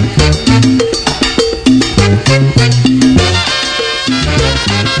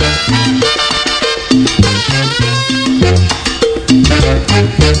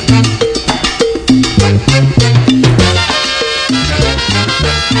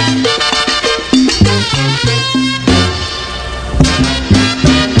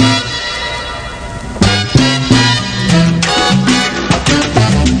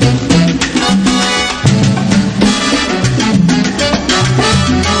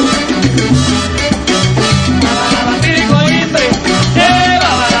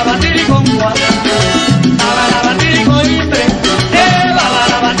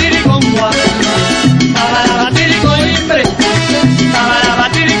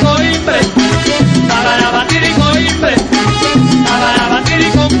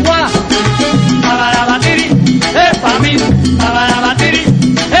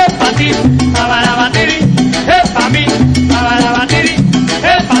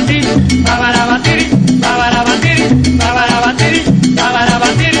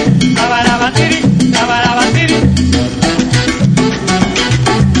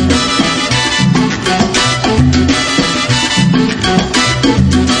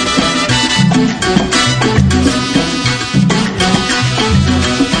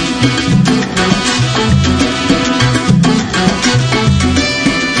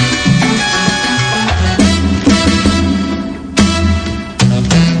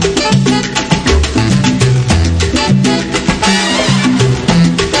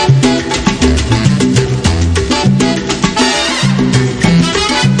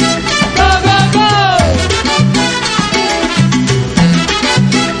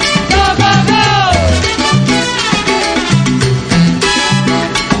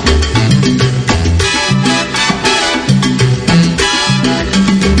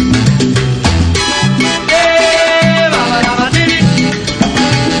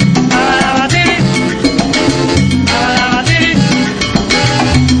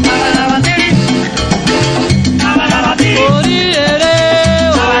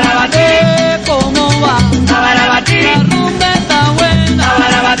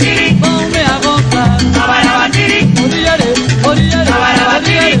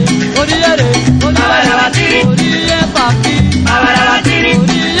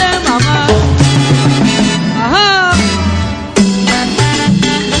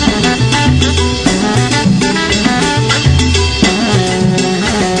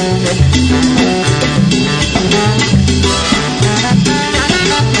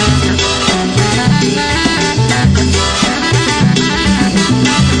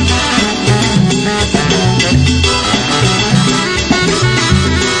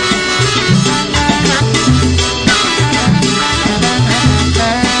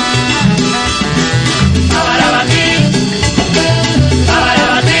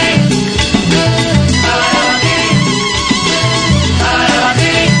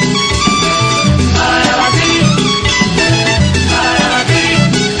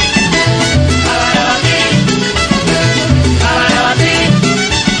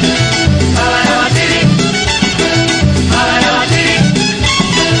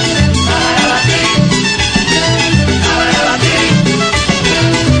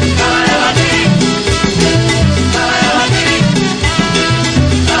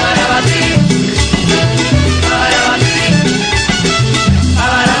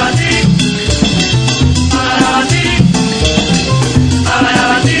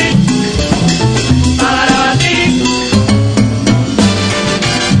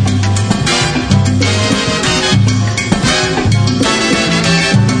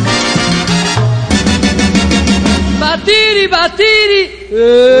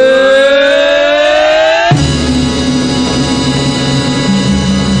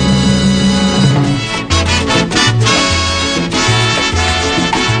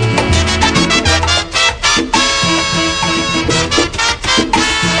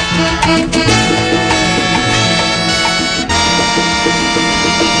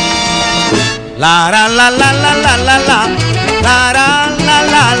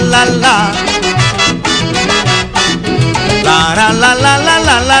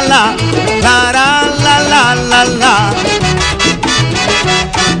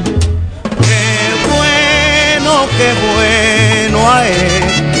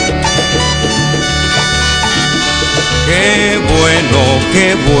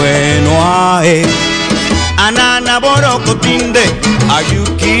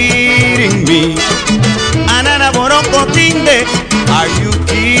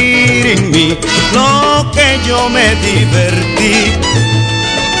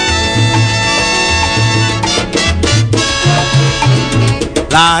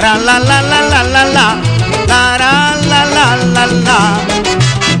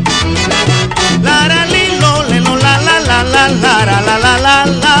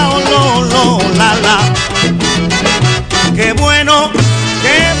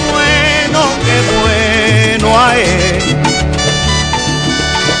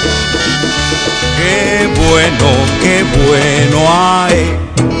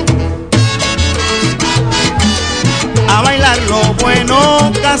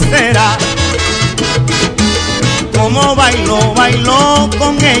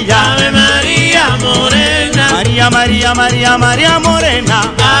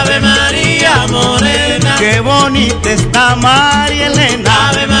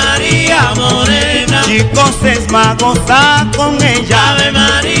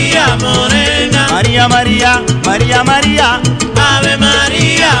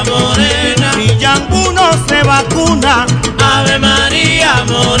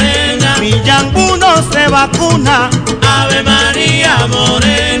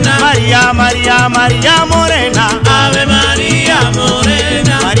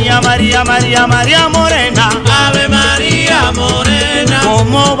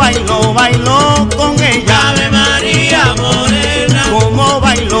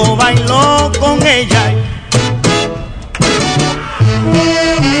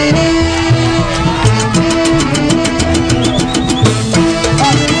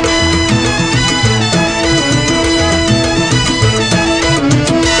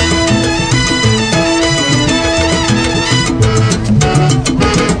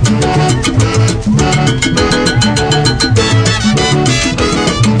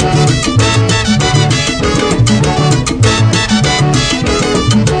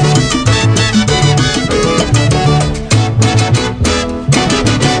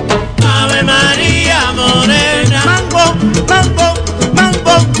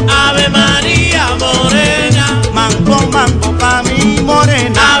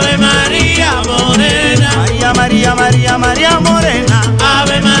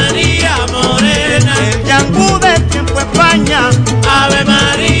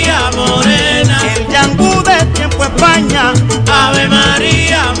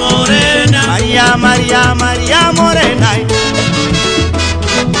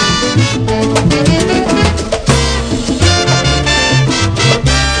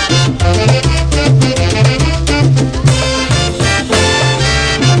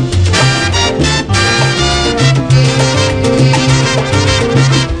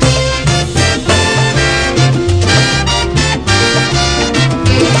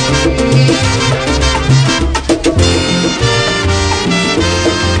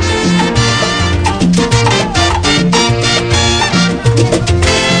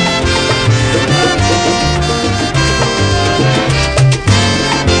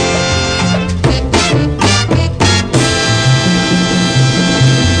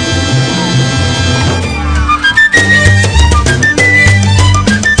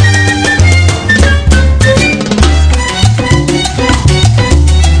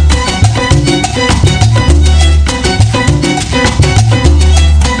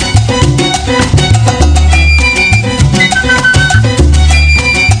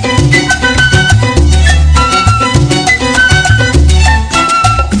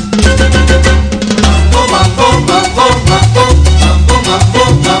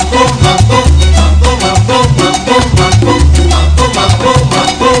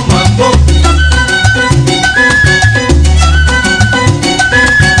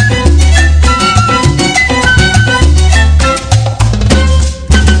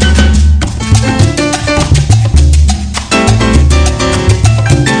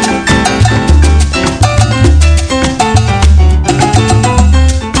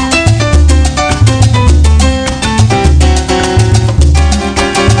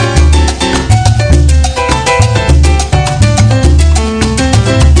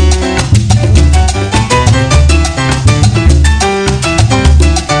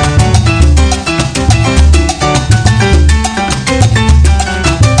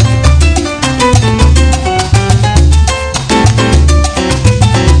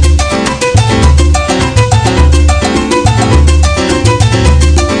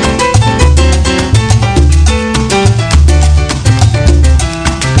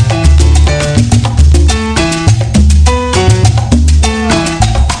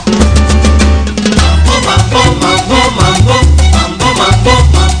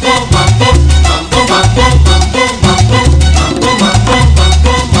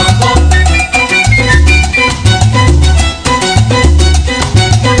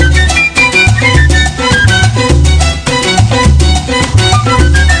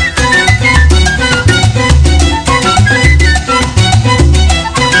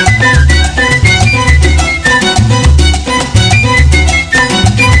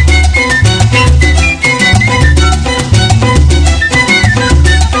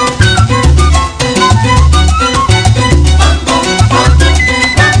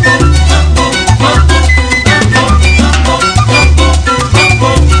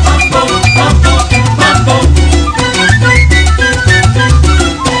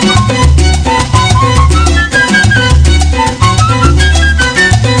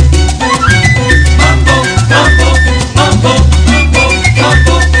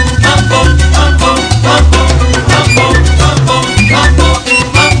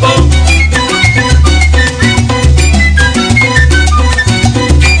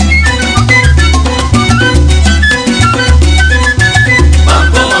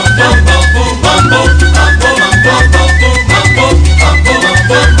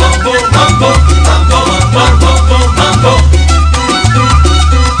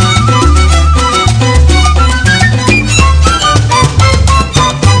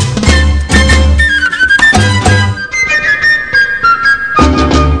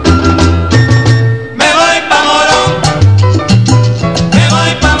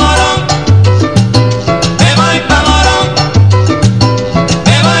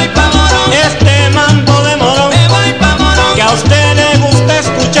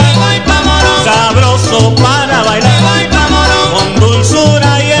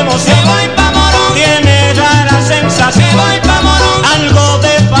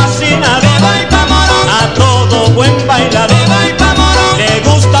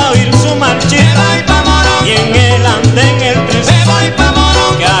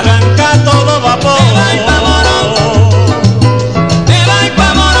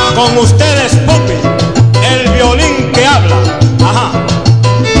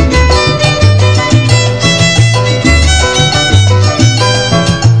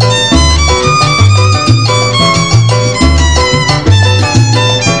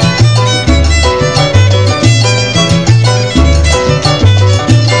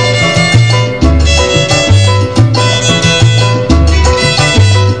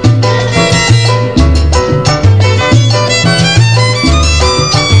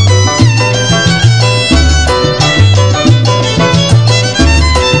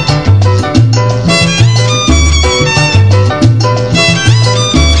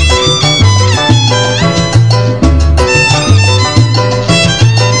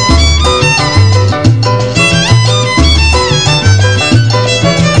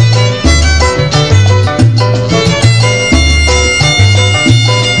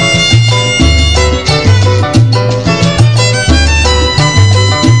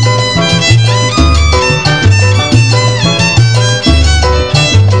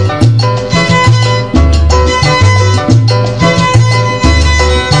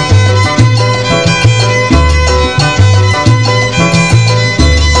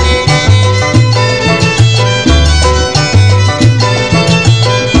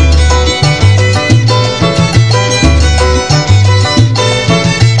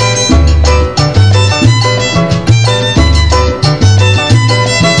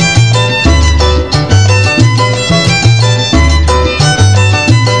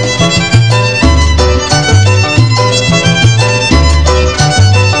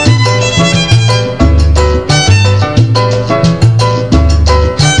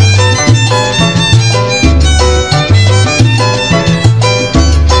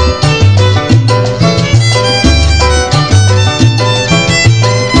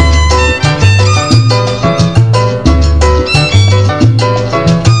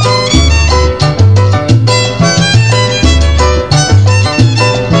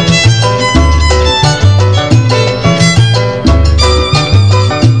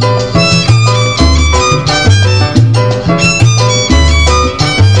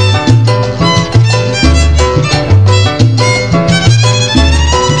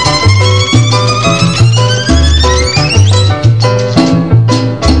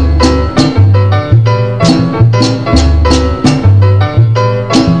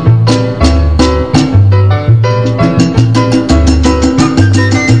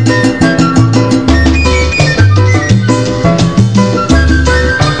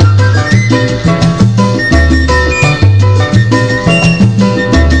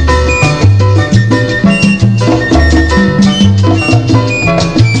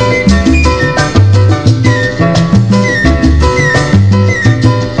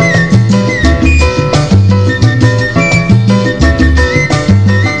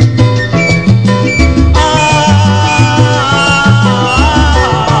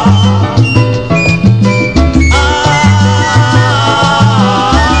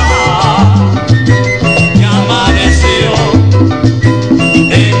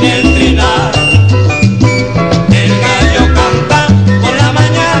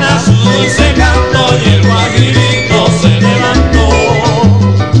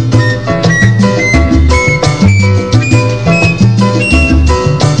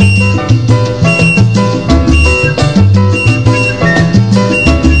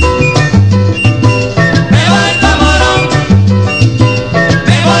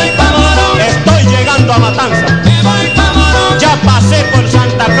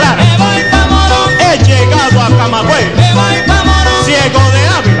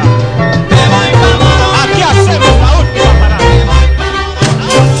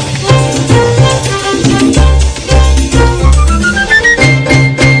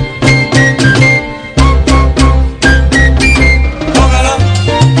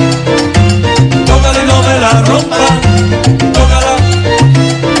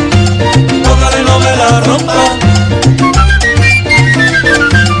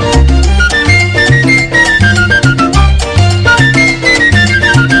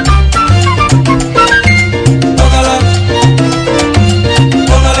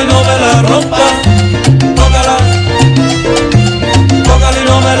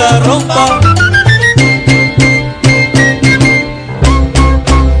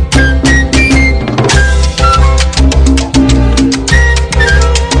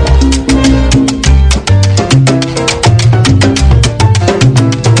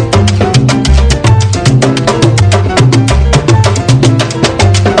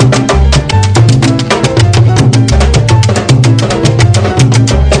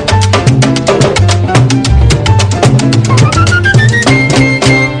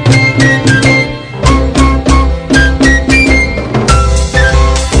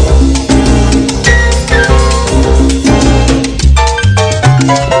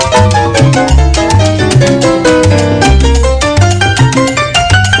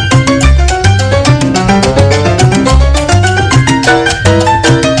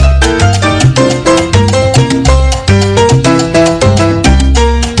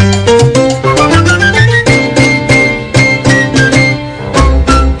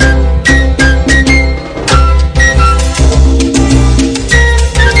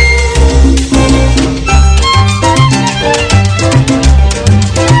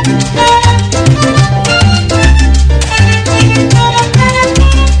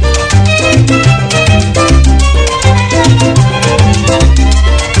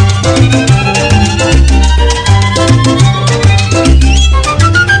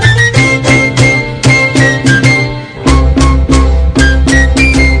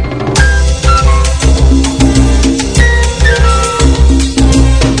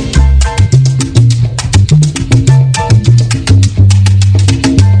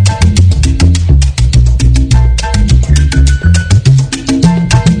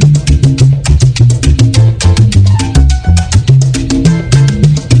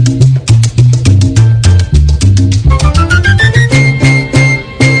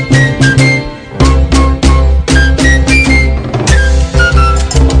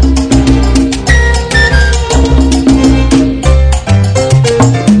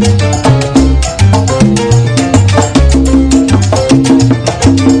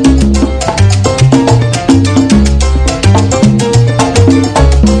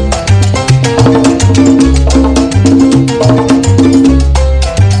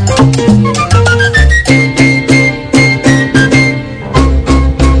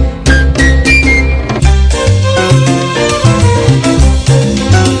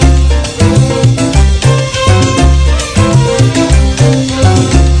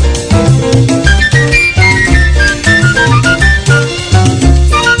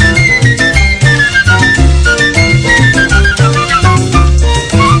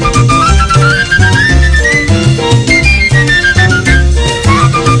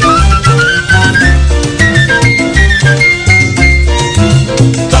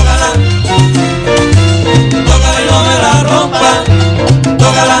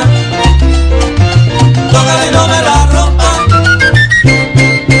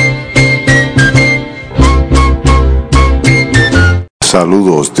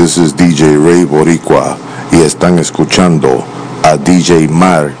 Saludos, this is DJ Ray Boricua y están escuchando a DJ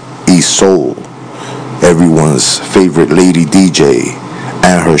Mar y Soul, everyone's favorite lady DJ,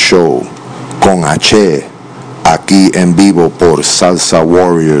 and her show Con H, aquí en vivo por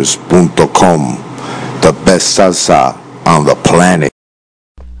salsawarriors.com, the best salsa on the planet.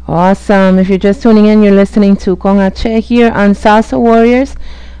 Awesome. If you're just tuning in, you're listening to Con H here on Salsa Warriors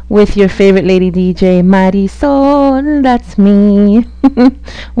with your favorite lady DJ, Marisol. That's me.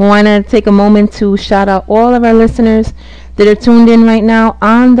 Want to take a moment to shout out all of our listeners that are tuned in right now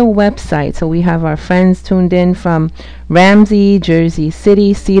on the website. So we have our friends tuned in from Ramsey, Jersey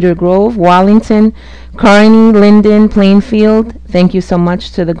City, Cedar Grove, Wallington, Kearney, Linden, Plainfield. Thank you so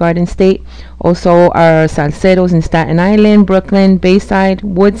much to the Garden State. Also our salseros in Staten Island, Brooklyn, Bayside,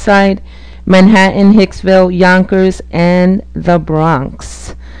 Woodside, Manhattan, Hicksville, Yonkers, and the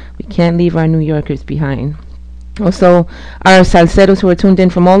Bronx. We can't leave our New Yorkers behind. Also our salseros who are tuned in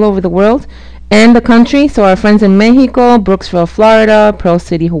from all over the world and the country. So our friends in Mexico, Brooksville, Florida, Pearl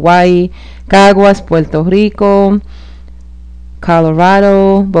City, Hawaii, Caguas, Puerto Rico,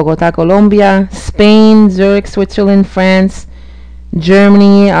 Colorado, Bogota, Colombia, Spain, Zurich, Switzerland, France,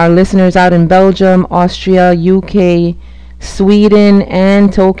 Germany, our listeners out in Belgium, Austria, UK, Sweden,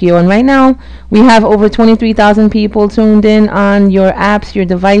 and Tokyo. And right now we have over 23,000 people tuned in on your apps, your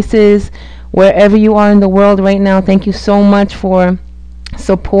devices, wherever you are in the world right now. Thank you so much for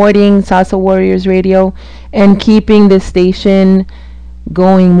supporting Salsa Warriors Radio and keeping this station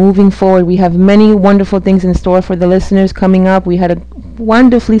going, moving forward. We have many wonderful things in store for the listeners coming up. We had a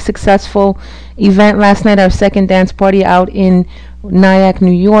wonderfully successful event last night, our second dance party out in Nyack,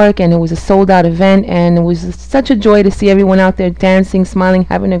 New York, and it was a sold out event, and it was such a joy to see everyone out there dancing, smiling,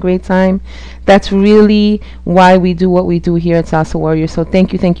 having a great time. That's really why we do what we do here at Salsa Warriors. So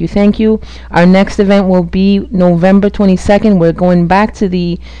thank you, thank you, thank you. Our next event will be November 22nd. We're going back to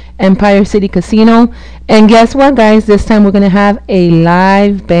the Empire City Casino, and guess what, guys? This time we're going to have a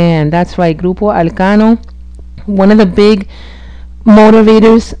live band. That's right, Grupo Alcano, one of the big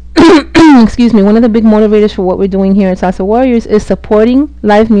motivators excuse me, one of the big motivators for what we're doing here at Salsa Warriors is supporting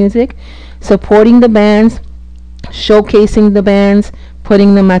live music, supporting the bands, showcasing the bands,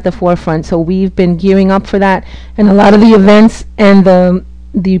 putting them at the forefront. So we've been gearing up for that, and a lot of the events and the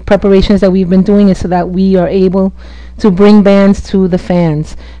the preparations that we've been doing is so that we are able to bring bands to the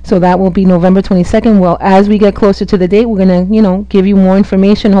fans. So that will be November 22nd. Well, as we get closer to the date, we're going to, give you more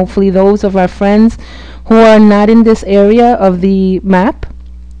information. Hopefully those of our friends who are not in this area of the map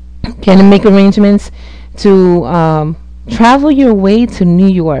can make arrangements to travel your way to New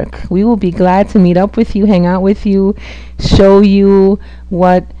York. We will be glad to meet up with you, hang out with you, show you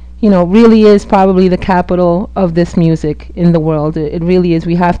what really is probably the capital of this music in the world. It really is.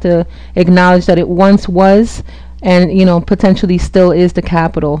 We have to acknowledge that it once was, and potentially still is the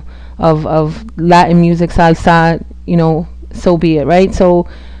capital of Latin music, salsa. So be it, right? So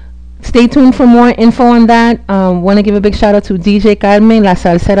stay tuned for more info on that. Want to give a big shout out to DJ Carmen, La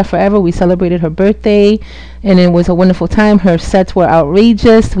Salsera Forever. We celebrated her birthday, and it was a wonderful time. Her sets were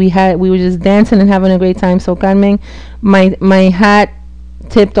outrageous. We were just dancing and having a great time. So Carmen, my hat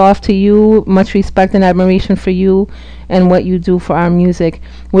tipped off to you. Much respect and admiration for you and what you do for our music.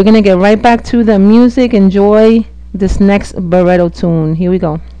 We're gonna get right back to the music. Enjoy this next Barreto tune. Here we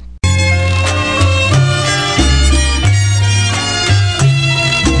go.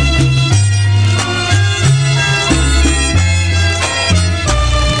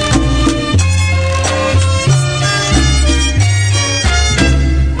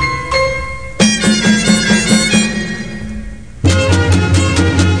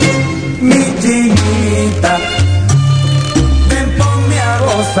 Ven, ponme a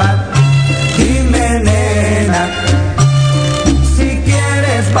gozar, dime nena, si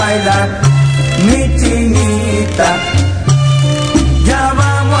quieres bailar, mi chinita, ya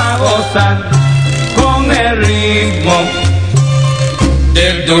vamos a gozar con el ritmo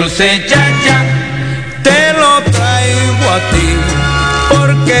del dulce cha-cha. Te lo traigo a ti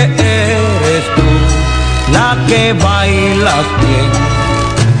porque eres tú la que bailas bien.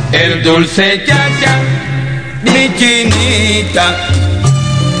 El dulce cha-cha, mi chinita,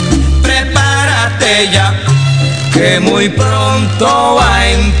 prepárate ya, que muy pronto va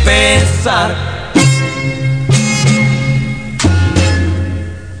a empezar.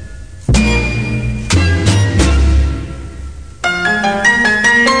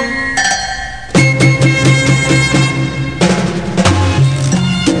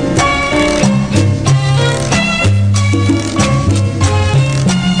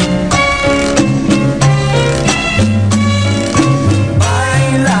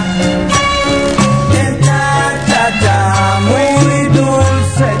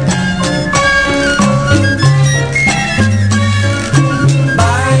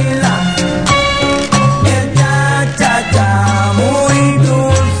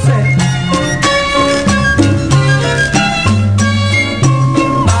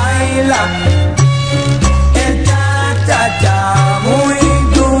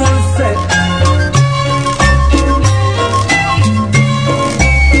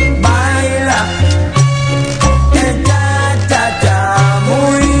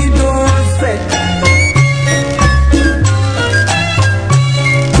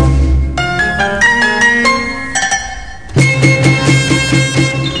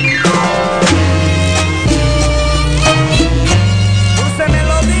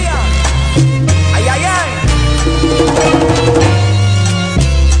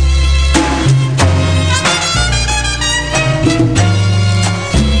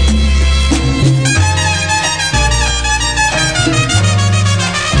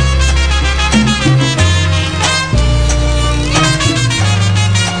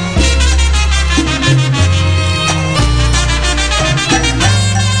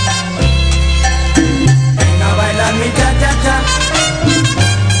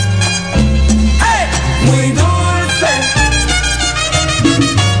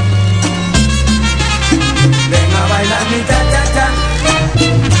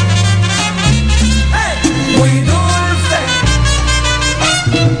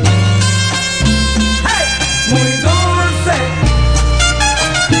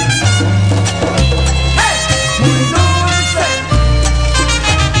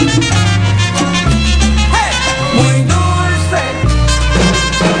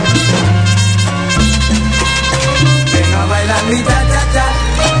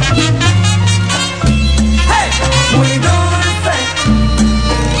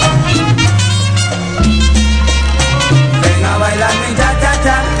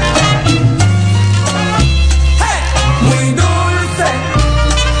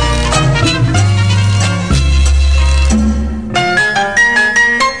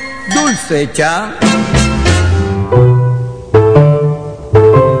 Fecha.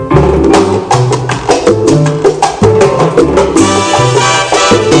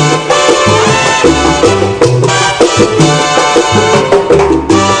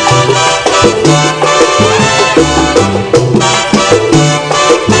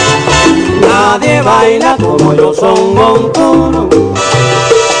 baila como yo son montuno.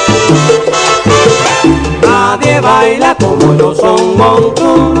 Nadie baila como yo son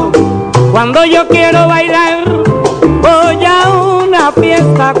montuno. Cuando yo quiero bailar, voy a una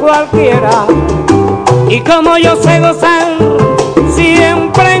fiesta cualquiera. Y como yo sé gozar,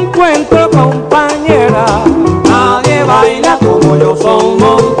 siempre encuentro compañera. Nadie baila como yo son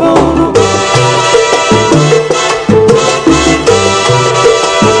montuno.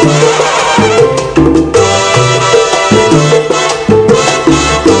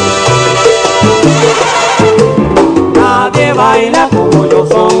 Nadie baila como yo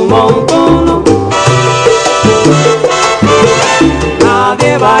son montuno.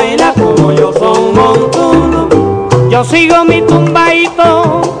 Nadie baila como yo son montuno. Yo sigo mi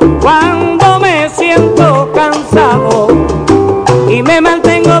tumbadito cuando me siento cansado y me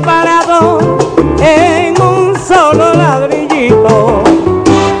mantengo parado en un solo ladrillito.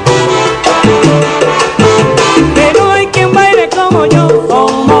 Que no hay quien baile como yo,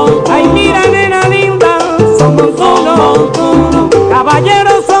 son montuno. Ay, mira nena linda, son montuno.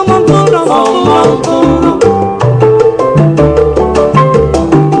 Caballeros son montuno, son montuno.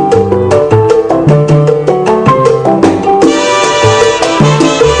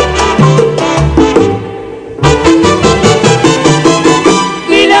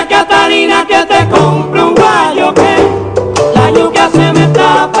 Que te compre un gallo, que la lluvia se me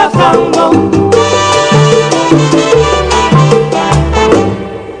está pasando.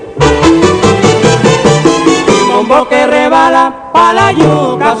 Bombo que rebala pa' la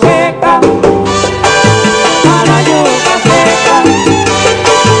yuca seca, pa' la yuca seca,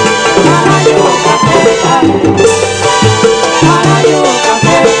 pa' la yuca seca, pa' la yuca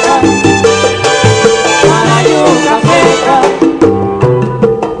seca, pa' la yuca seca.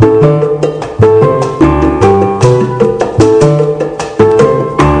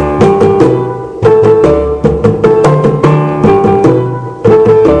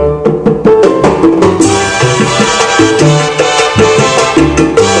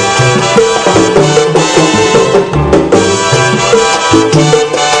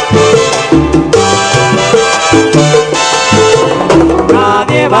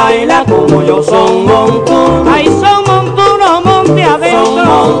 Baila como yo son montuno. Ay, son montuno, monte adentro. Son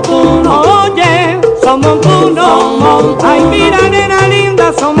montuno. Oye, son montuno. Son montuno. Ay, mira nena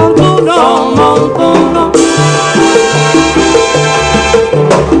linda, son montuno. Son montuno.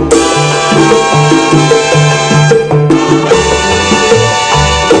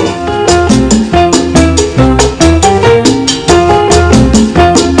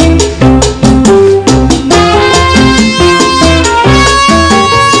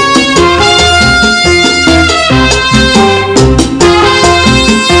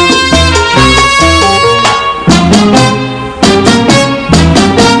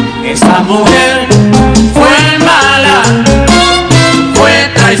 Mujer fue mala, fue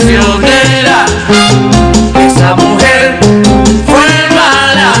traicionera. Esa mujer fue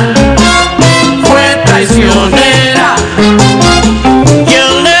mala, fue traicionera. Yo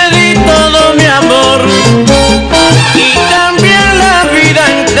le di todo mi amor y también la vida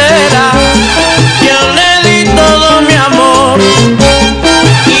entera. Yo le di todo mi amor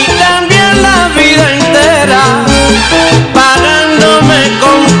y también la vida entera, pagándome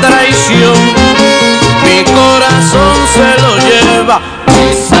con traición. Mi corazón se lo lleva.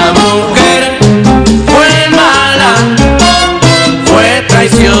 Esa mujer fue mala, fue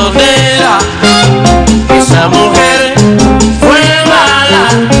traicionera. Esa mujer fue mala,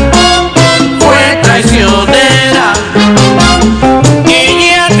 fue traicionera.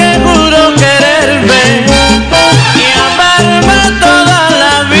 Ella que juró quererme y amarme toda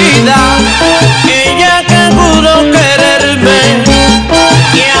la vida. Ella que juró quererme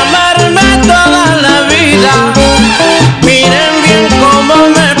y amarme toda la vida. Miren bien cómo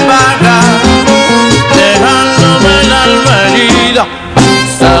me paga, dejándome el alma herida.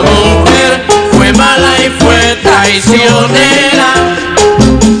 Esa mujer fue mala y fue traicionera.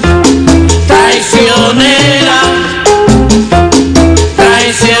 Traicionera,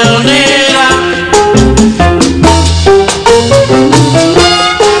 traicionera.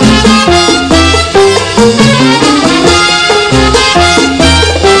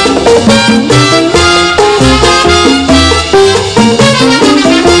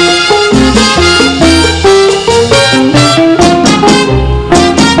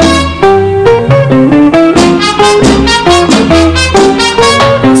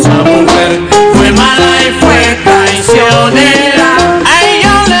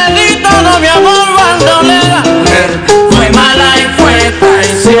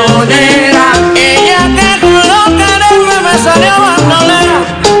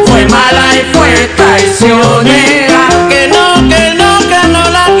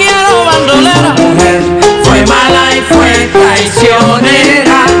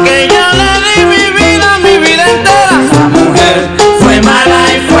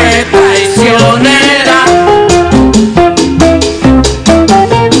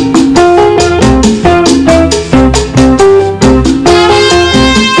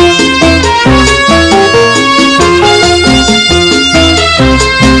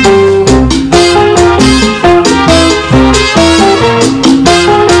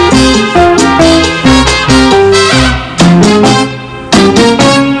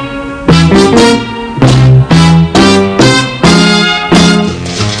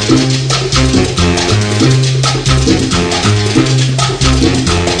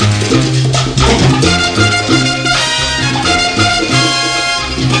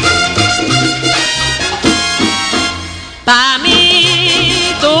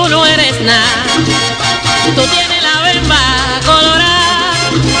 nada. Tú tienes la bemba colorada.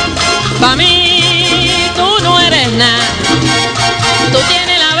 Pa' mí tú no eres nada. Tú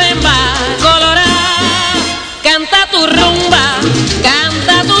tienes la bemba colorada. Canta tu rumba,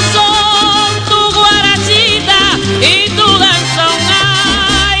 canta tu son, tu guarachita y tu danzón.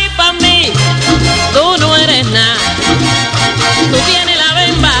 Ay, pa' mí tú no eres nada. Tú tienes la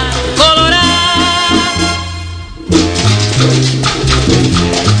bemba colorada.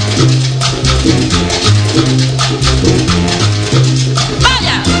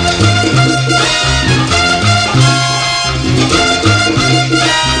 ¡Vaya!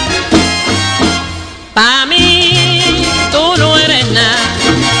 Pa' mí tú no eres nada.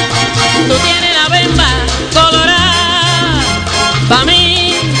 Tú tienes la bemba colorada. Pa'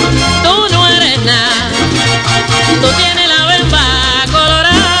 mí tú no eres nada. Tú tienes la bemba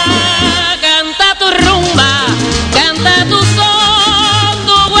colorada. Canta tu rumba, canta tu son,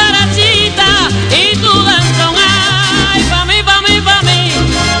 tu guarachita y tu danzón. Ay, pa' mí, pa' mí, pa' mí,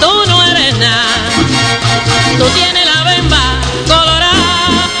 tú no eres nada. Tú tienes la bemba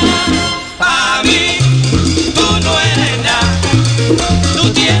colorada. Pa' mí, tú no eres nada. Tú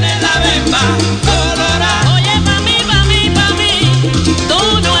tienes la bemba colorada. Oye, pa' mí, pa' mí, pa' mí, tú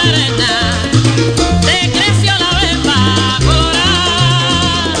no eres nada. Te creció la bemba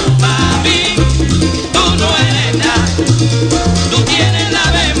colorada. Pa' mí, tú no eres nada. Tú tienes la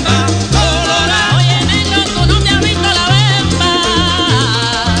bemba colorada. Oye, negro, tú no te has visto la bemba.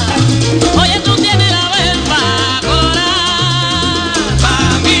 Oye, tú tienes la bemba colorada.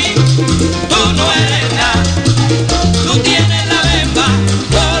 Pa' mí, tú no eres nada. Tú tienes la bemba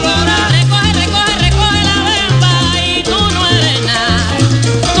colorada. Recoge, recoge, recoge la bemba y tú no eres nada.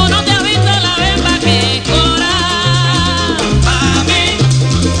 Tú no te has visto la bemba que es colorada. Pa' mí,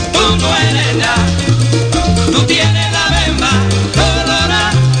 tú no eres nada. Tú tienes la bemba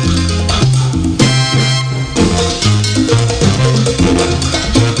colorada.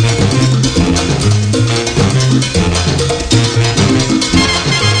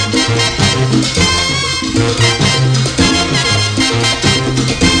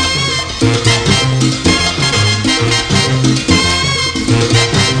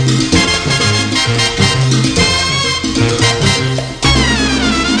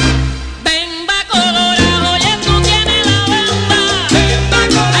 Bemba colorada, oye, tú tienes la bemba. Bemba Ay,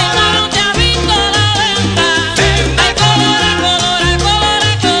 tú colorada. no te has visto la bemba. Bemba Ay, colora, colora,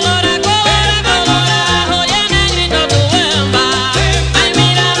 colora, colora, colora, colora. Oye, negrito, tu bemba. Ay,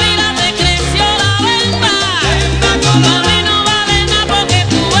 mira, mira, te creció la bemba. Pa' mí no vale nada porque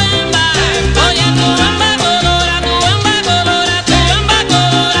tu bemba. Oye, tu bemba colora, tu bemba colora, tu bemba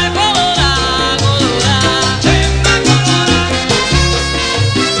colora, colora, colora. Bemba colorada.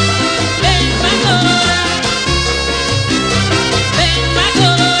 Bemba colora. Bemba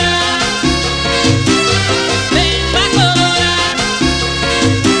colora. Bemba colora.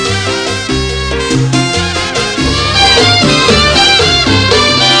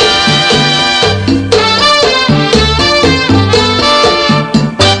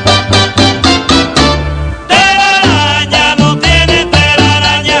 Telaraña no tiene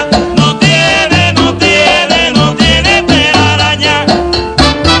telaraña, no tiene, no tiene, no tiene telaraña.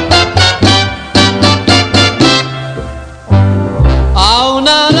 A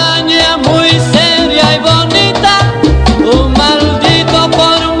una araña muy seria y bonita, un maldito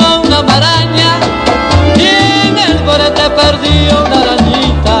formó una maraña y en el gorete perdió una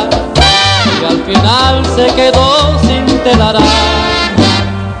arañita y al final se quedó sin telaraña.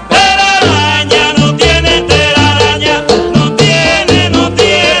 Telaraña no tiene telaraña, no tiene, no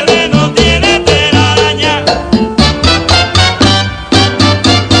tiene, no tiene telaraña.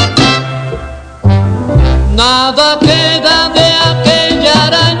 Nada queda de aquella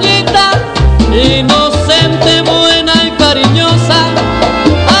arañita, inocente, buena y cariñosa.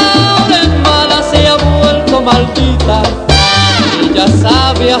 Ahora en mala se ha vuelto maldita y ya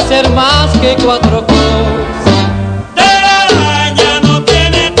sabe hacer más que cuatro cosas. Telaraña no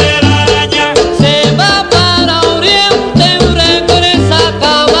tiene telaraña. Se va para oriente y regresa a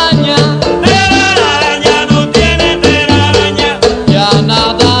cabaña. Telaraña no tiene telaraña. Ya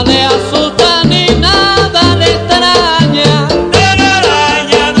nada le asusta ni nada le extraña.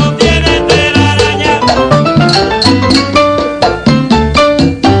 Telaraña no tiene telaraña.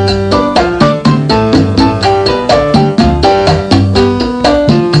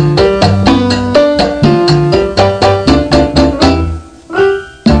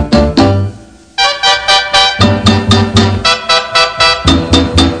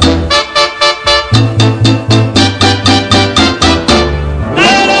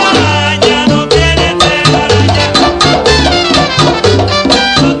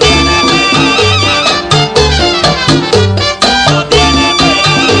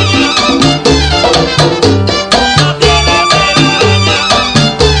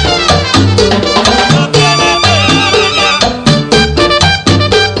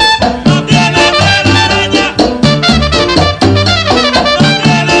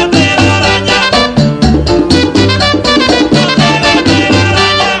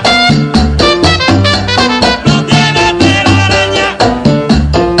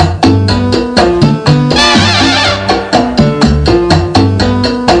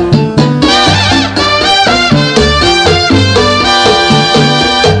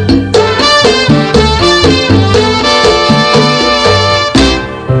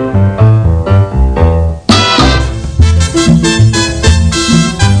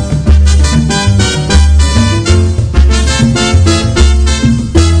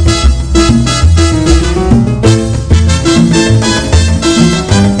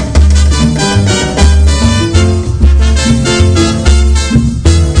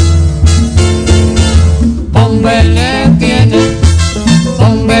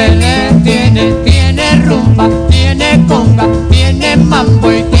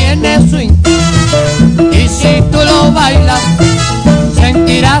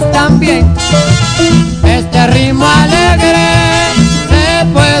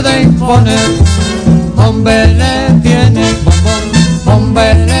 Bombele tiene bombón,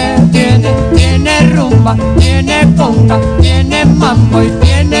 bombele tiene rumba, tiene conga, tiene mambo y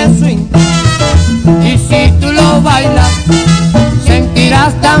tiene swing. Y si tú lo bailas,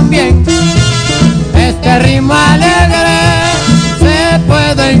 sentirás también este ritmo alegre se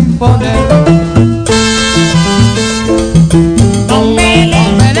puede imponer.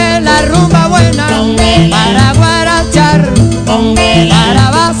 Bombele, la rumba buena, para guarachar,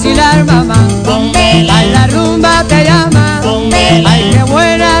 para vacilar mamá. Ay, la rumba te llama, ay, qué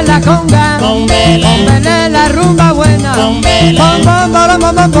buena la conga. Bombele, la rumba buena, bom, bom,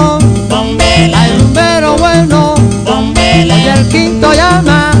 bom, bom, bom. Ay, rumbero bueno, oye el quinto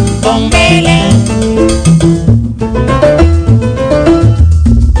llama.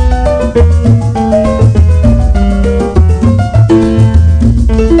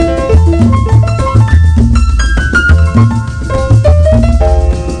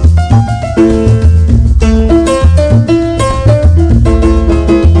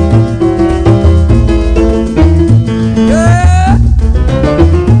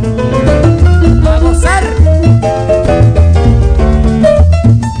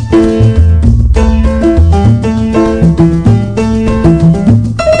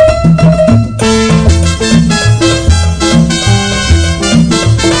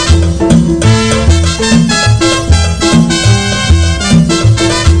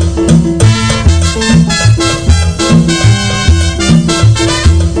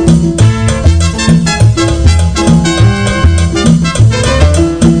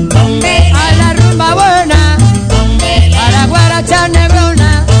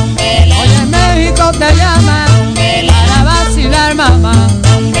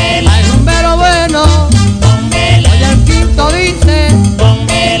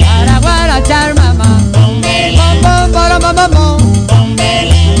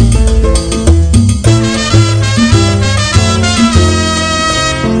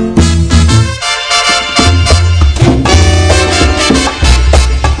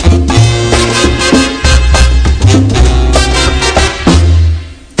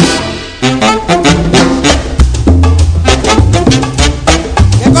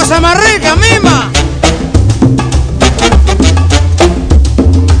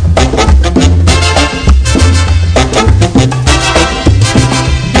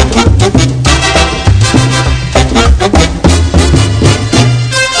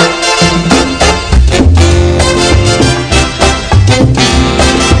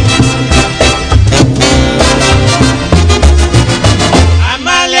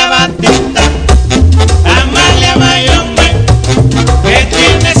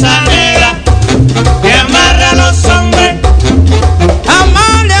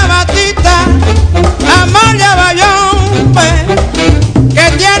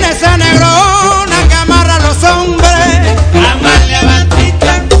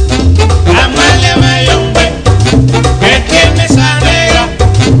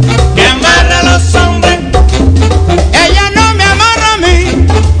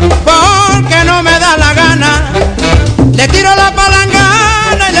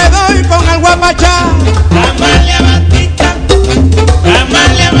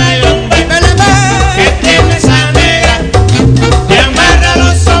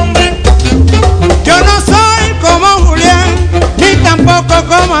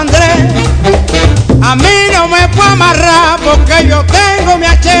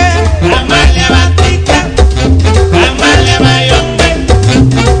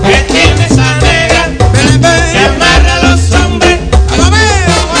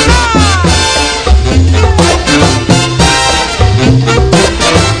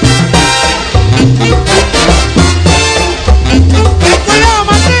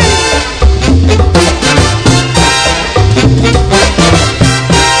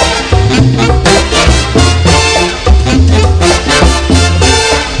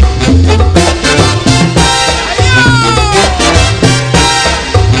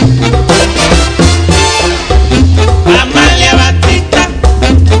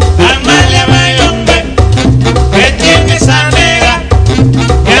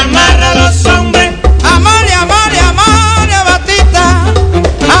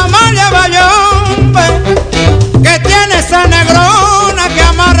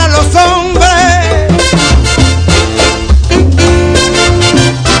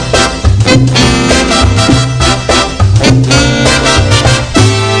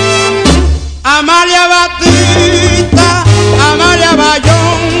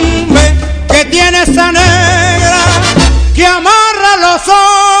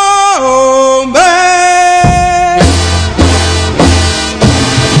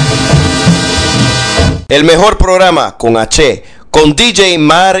 el mejor programa con H, con DJ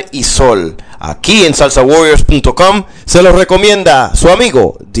Mar y Sol. Aquí en salsawarriors.com se lo recomienda su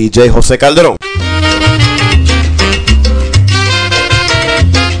amigo DJ José Calderón.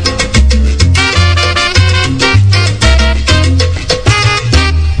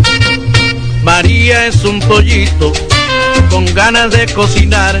 María es un pollito con ganas de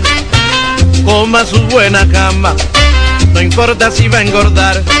cocinar. Coma su buena cama, no importa si va a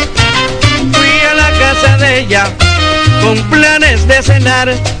engordar. Fui a la casa de ella con planes de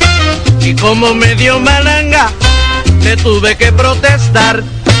cenar y como me dio malanga le tuve que protestar.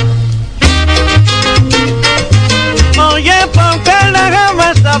 Oye, ¿por qué la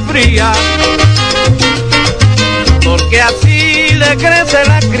cama está fría? Porque así le crece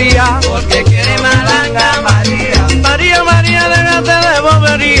la cría. Porque quiere malanga María. María, María, déjate de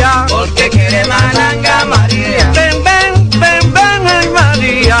bobería. Porque quiere malanga María. Ven, ven, ven, ven, ay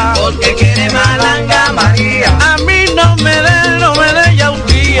María. Porque quiere malanga María. A mí no me dé ya un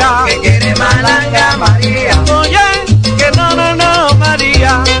día. Porque quiere malanga María. Oye, que no, no, no,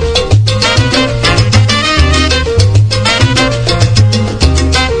 María.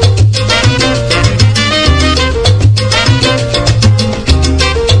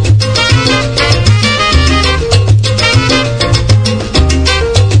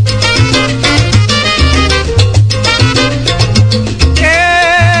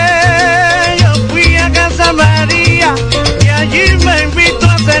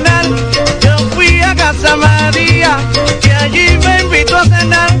 María, que allí me invitó a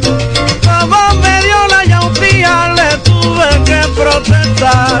cenar. Como me dio la yautía, le tuve que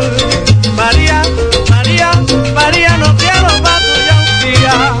protestar. María, María, María, no quiero más tu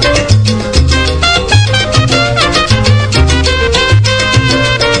yautía.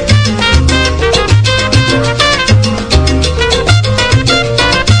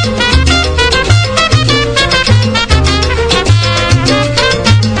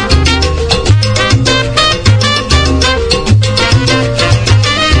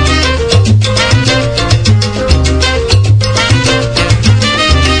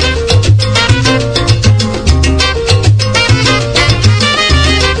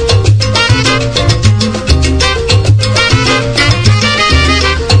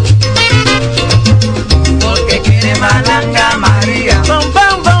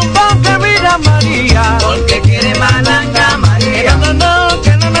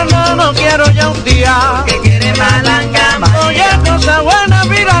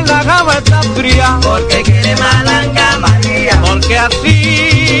 Porque quiere malanga María. Porque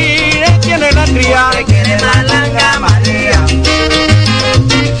así tiene la cría. Porque quiere malanga María.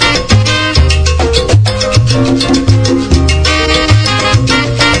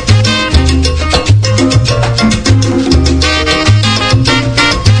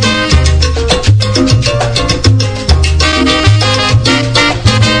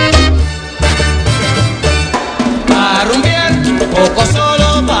 A rumbear, poco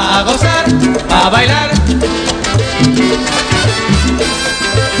solo, pa' gozar, pa' bailar.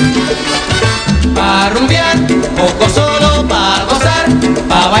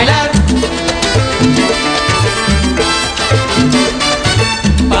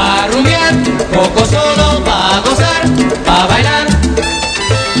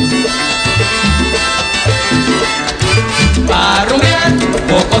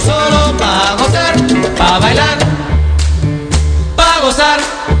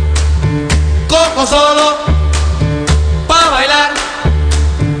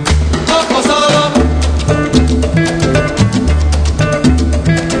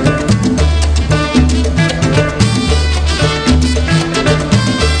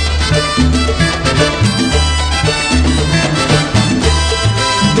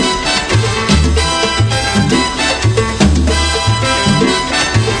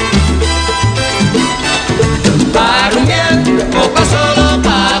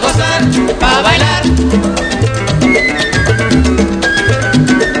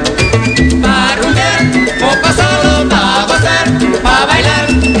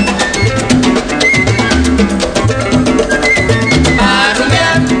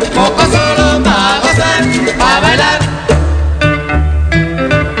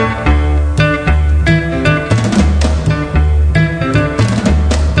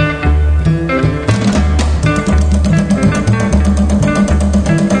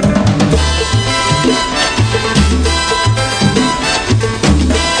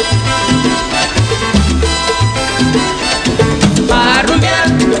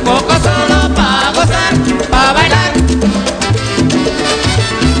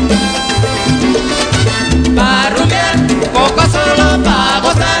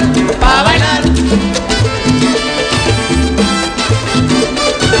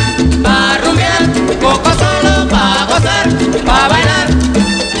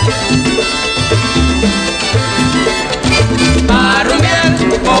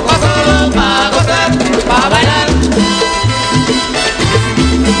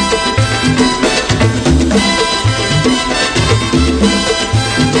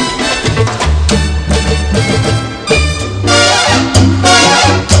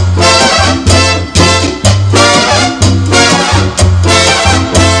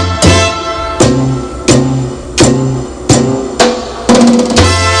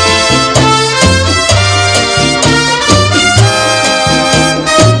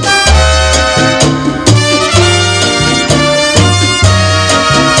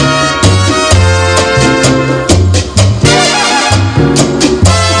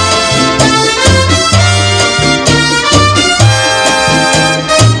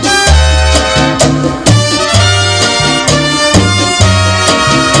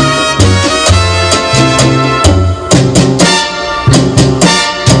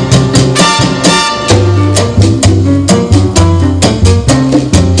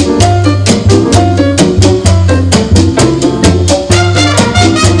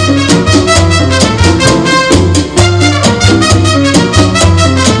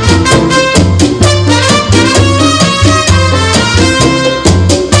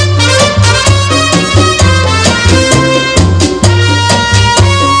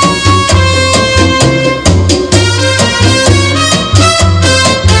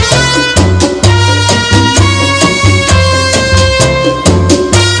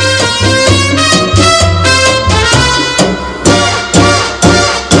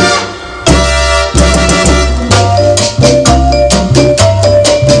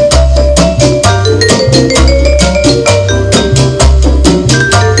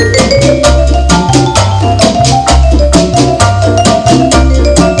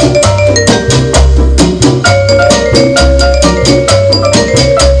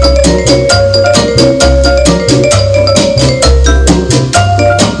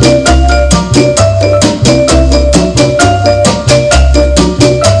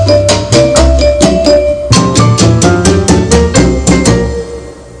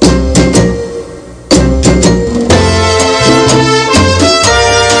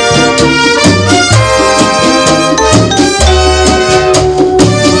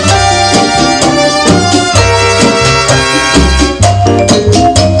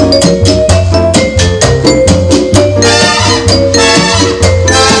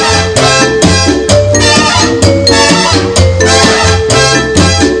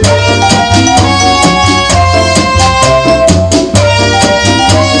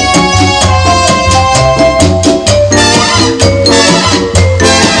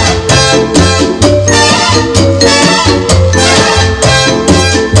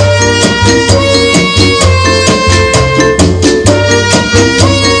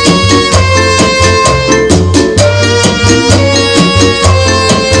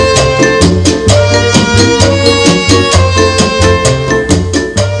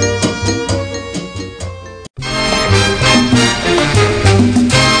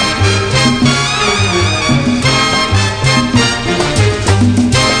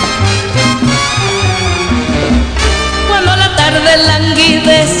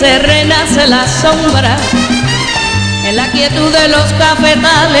 se renace la sombra, en la quietud de los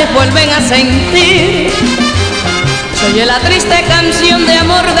cafetales vuelven a sentir. Se oye la triste canción de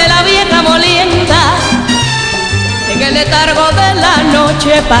amor de la vieja molienda, en el letargo de la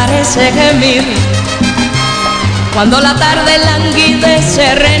noche parece gemir. Cuando la tarde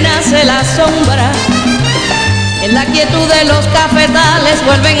languidece renace la sombra, en la quietud de los cafetales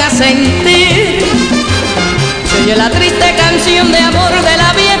vuelven a sentir. Se oye la triste canción de amor de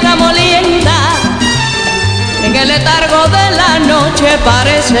la vieja molienda, en el letargo de la noche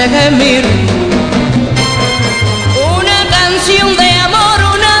parece gemir. Una canción de amor,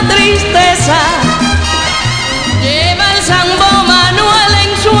 una tristeza, lleva el Sambo Manuel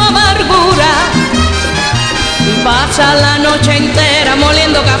en su amargura y pasa la noche entera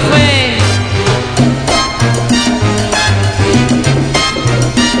moliendo café.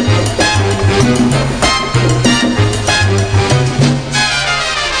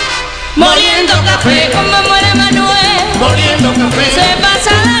 Moliendo café, como muere Manuel. Moliendo café. Se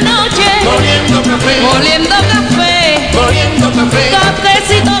pasa la noche. Moliendo café. Moliendo café. Moliendo café.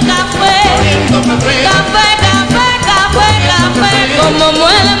 Cafecito café. Moliendo café. Café, café, café, café. Como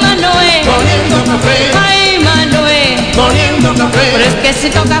muere Manuel. Moliendo café. Ay, Manuel. Moliendo café.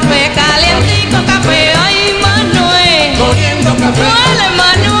 Fresquecito café, calientico café. Ay, Manuel. Moliendo café. Muere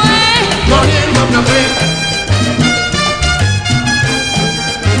Manuel. Moliendo café.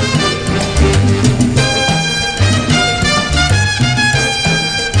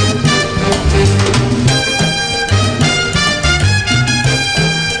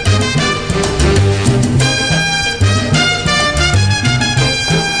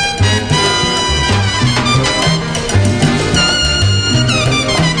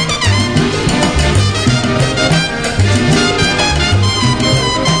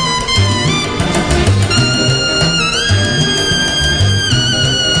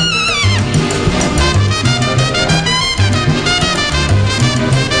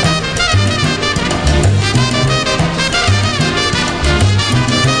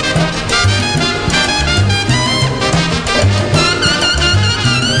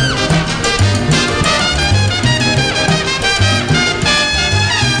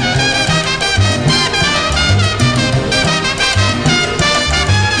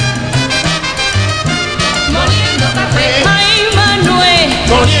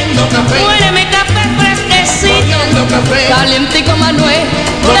 Muéreme café fresquecito, calientico Manuel,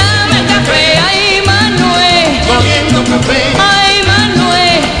 dame café, ay Manuel, ay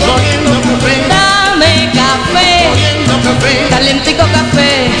Manuel, dame café, calientico café,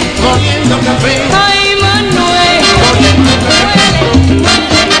 ay Manuel.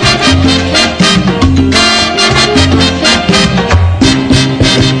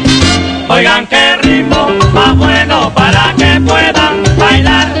 Oigan qué ritmo más bueno para que puedan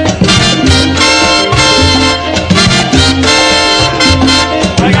bailar.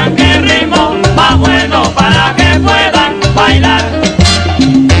 Oigan qué ritmo más bueno para que puedan bailar.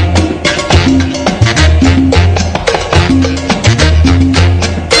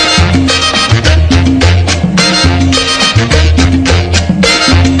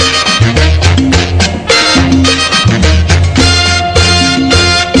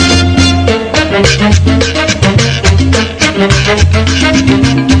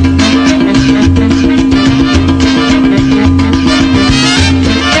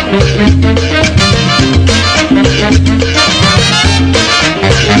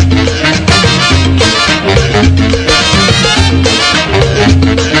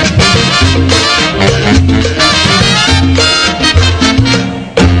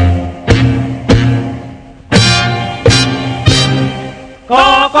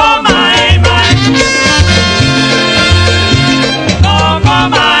 Coco mae mae, Coco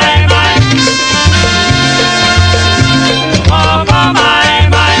mae mae,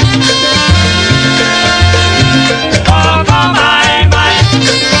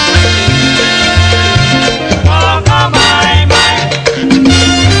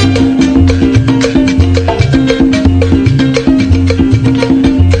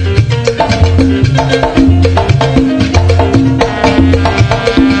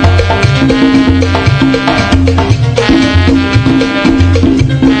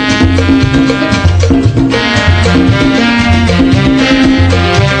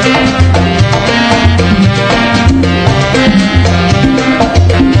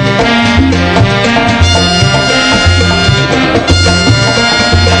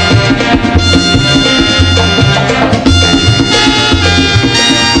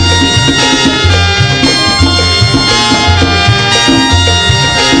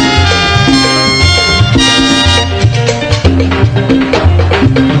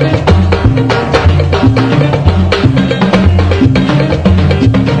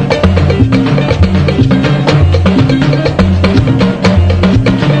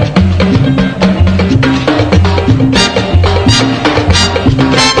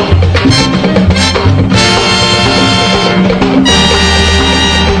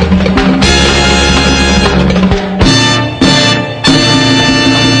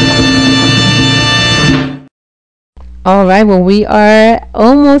 All right, well, we are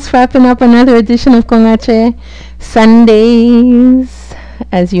almost wrapping up another edition of Con H Sundays.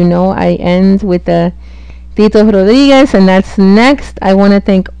 As you know, I end with the Tito Rodriguez, and that's next. I want to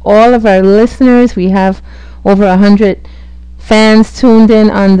thank all of our listeners. We have over 100 fans tuned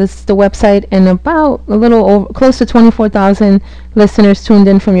in on the website, and about a little over, close to 24,000 listeners tuned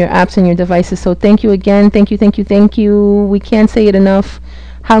in from your apps and your devices. So thank you again. Thank you. We can't say it enough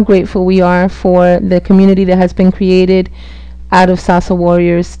how grateful we are for the community that has been created out of Salsa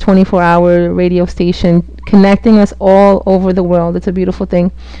Warriors 24-hour radio station, connecting us all over the world. It's a beautiful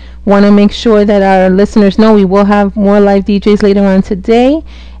thing. Want to make sure that our listeners know we will have more live DJs later on today,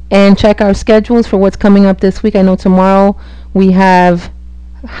 and check our schedules for what's coming up this week. I know tomorrow we have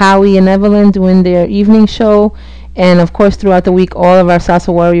Howie and Evelyn doing their evening show, and of course throughout the week all of our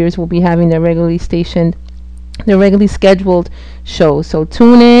Salsa Warriors will be having their regularly scheduled shows. So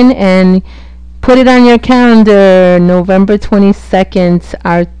tune in and put it on your calendar. November 22nd,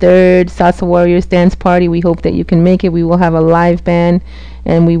 our third Salsa Warriors dance party. We hope that you can make it. We will have a live band,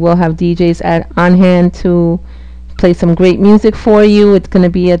 and we will have DJs on hand to play some great music for you. It's going to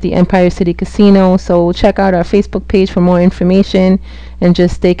be at the Empire City Casino. So check out our Facebook page for more information, and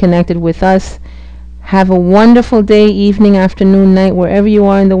just stay connected with us. Have a wonderful day, evening, afternoon, night, wherever you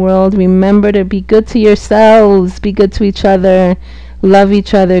are in the world. Remember to be good to yourselves, be good to each other, love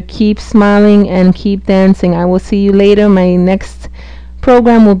each other, keep smiling, and keep dancing. I will see you later. My next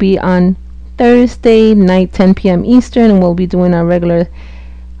program will be on Thursday night, 10 p.m. Eastern, and we'll be doing our regular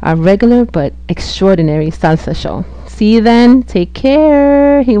but extraordinary salsa show. See you then. Take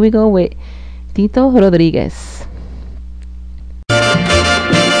care. Here we go with Tito Rodriguez.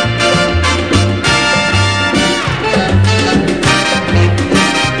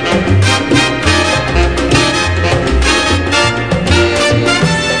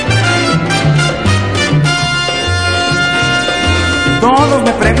 Todos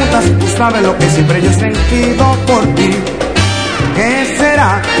me preguntan si tú sabes lo que siempre yo he sentido por ti. ¿Qué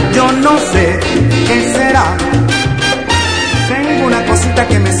será? Yo no sé. ¿Qué será? Tengo una cosita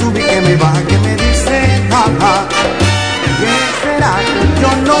que me sube y que me baja, que me dice jaja. ¿Qué será? Yo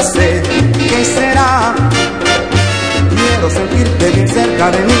no sé. ¿Qué será? Quiero sentirte bien cerca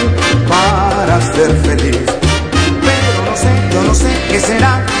de mí para ser feliz. Pero no sé, yo no sé qué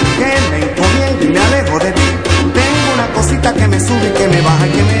será, que me encomiendo y me alejo de ti. Tengo una cosita que me sube y que me baja y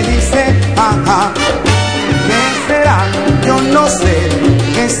que me dice ajá. ¿Qué será? Yo no sé.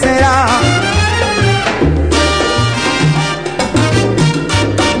 ¿Qué será?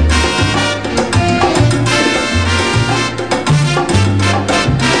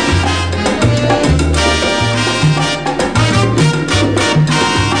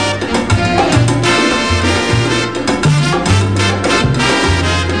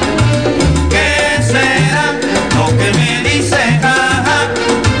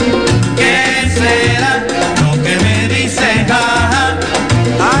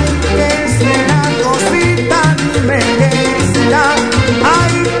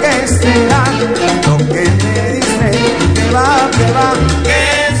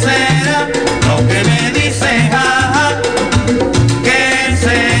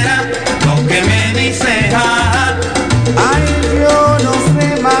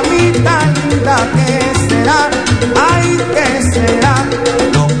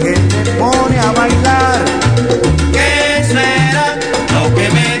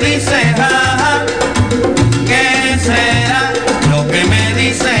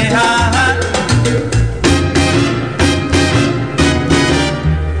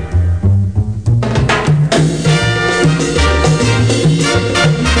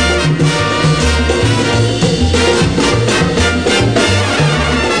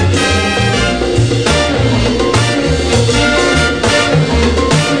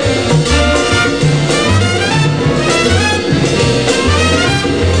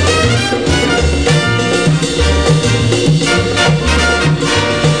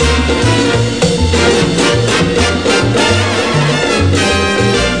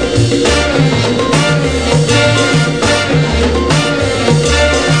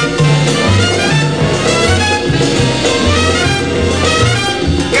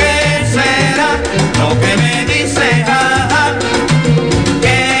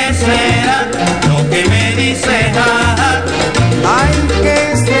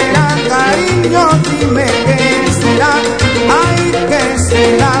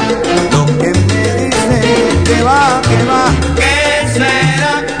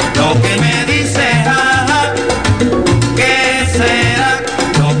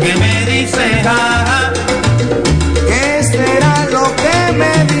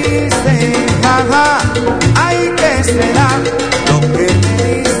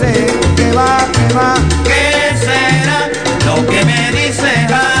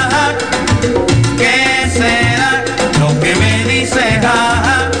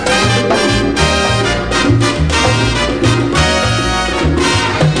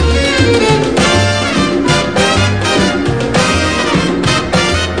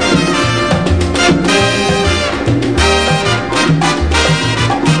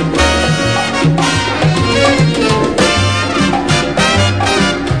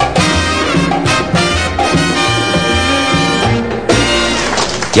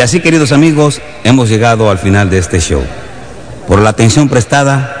 Y así, queridos amigos, hemos llegado al final de este show. Por la atención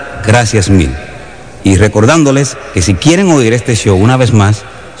prestada, gracias mil. Y recordándoles que si quieren oír este show una vez más,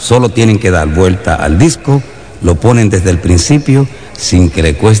 solo tienen que dar vuelta al disco, lo ponen desde el principio sin que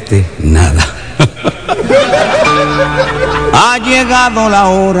le cueste nada. Ha llegado la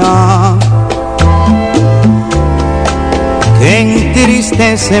hora que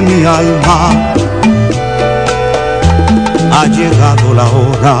entristece mi alma. Ha llegado la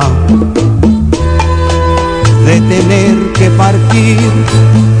hora de tener que partir.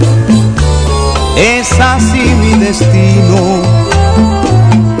 Es así mi destino,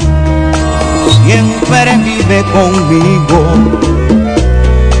 siempre vive conmigo.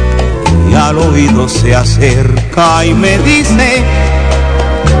 Y al oído se acerca y me dice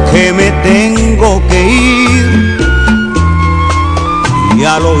que me tengo que ir. Y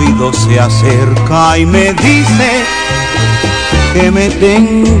al oído se acerca y me dice que me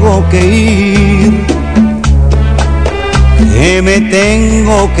tengo que ir, que me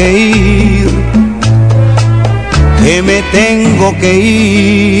tengo que ir, que me tengo que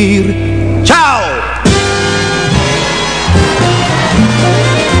ir. ¡Chao!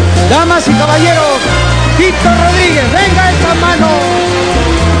 Damas y caballeros, Tito Rodríguez, venga esta mano.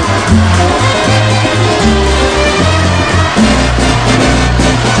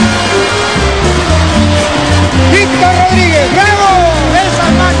 Tito Rodríguez, bravo, esa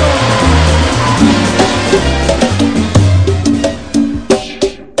mano.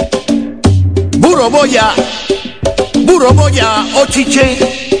 Buroboya Ochiche,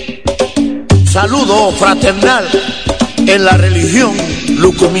 saludo fraternal en la religión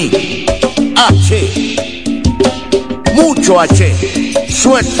Lucumí. H, mucho H,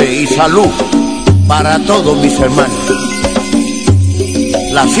 suerte y salud para todos mis hermanos.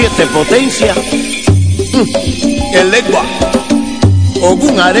 Las 7 potencias, el lengua,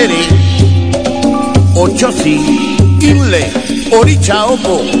 Ogun Arere, Ochosi, Inle, Oricha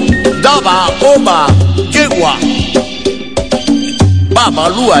Opo, Daba, Oba, Yegua,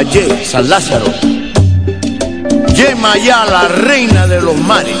 Babalúa Ye, San Lázaro, Yemayá, la reina de los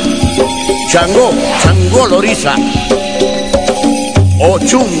mares, Changó, Changó Loriza,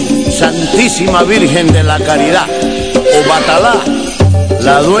 Ochun, Santísima Virgen de la Caridad, Obatalá,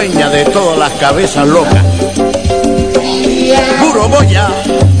 la dueña de todas las cabezas locas.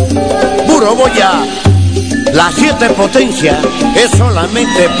 Buroboya, las 7 potencias es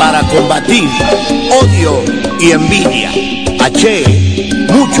solamente para combatir odio y envidia. H,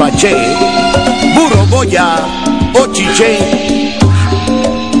 mucho H, Buroboya, Ochiche.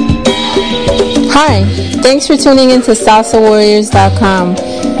 Hi, thanks for tuning in to SalsaWarriors.com.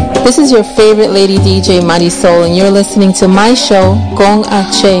 This is your favorite lady DJ Marisol, and you're listening to my show, Con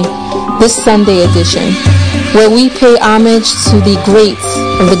H, this Sunday edition, where we pay homage to the greats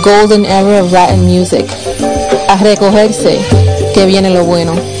of the golden era of Latin music. A recogerse, que viene lo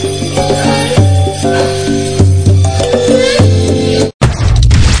bueno.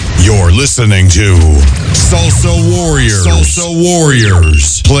 You're listening to Salsa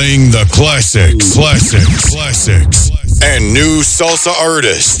Warriors, playing the classics, and new salsa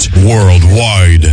artists worldwide.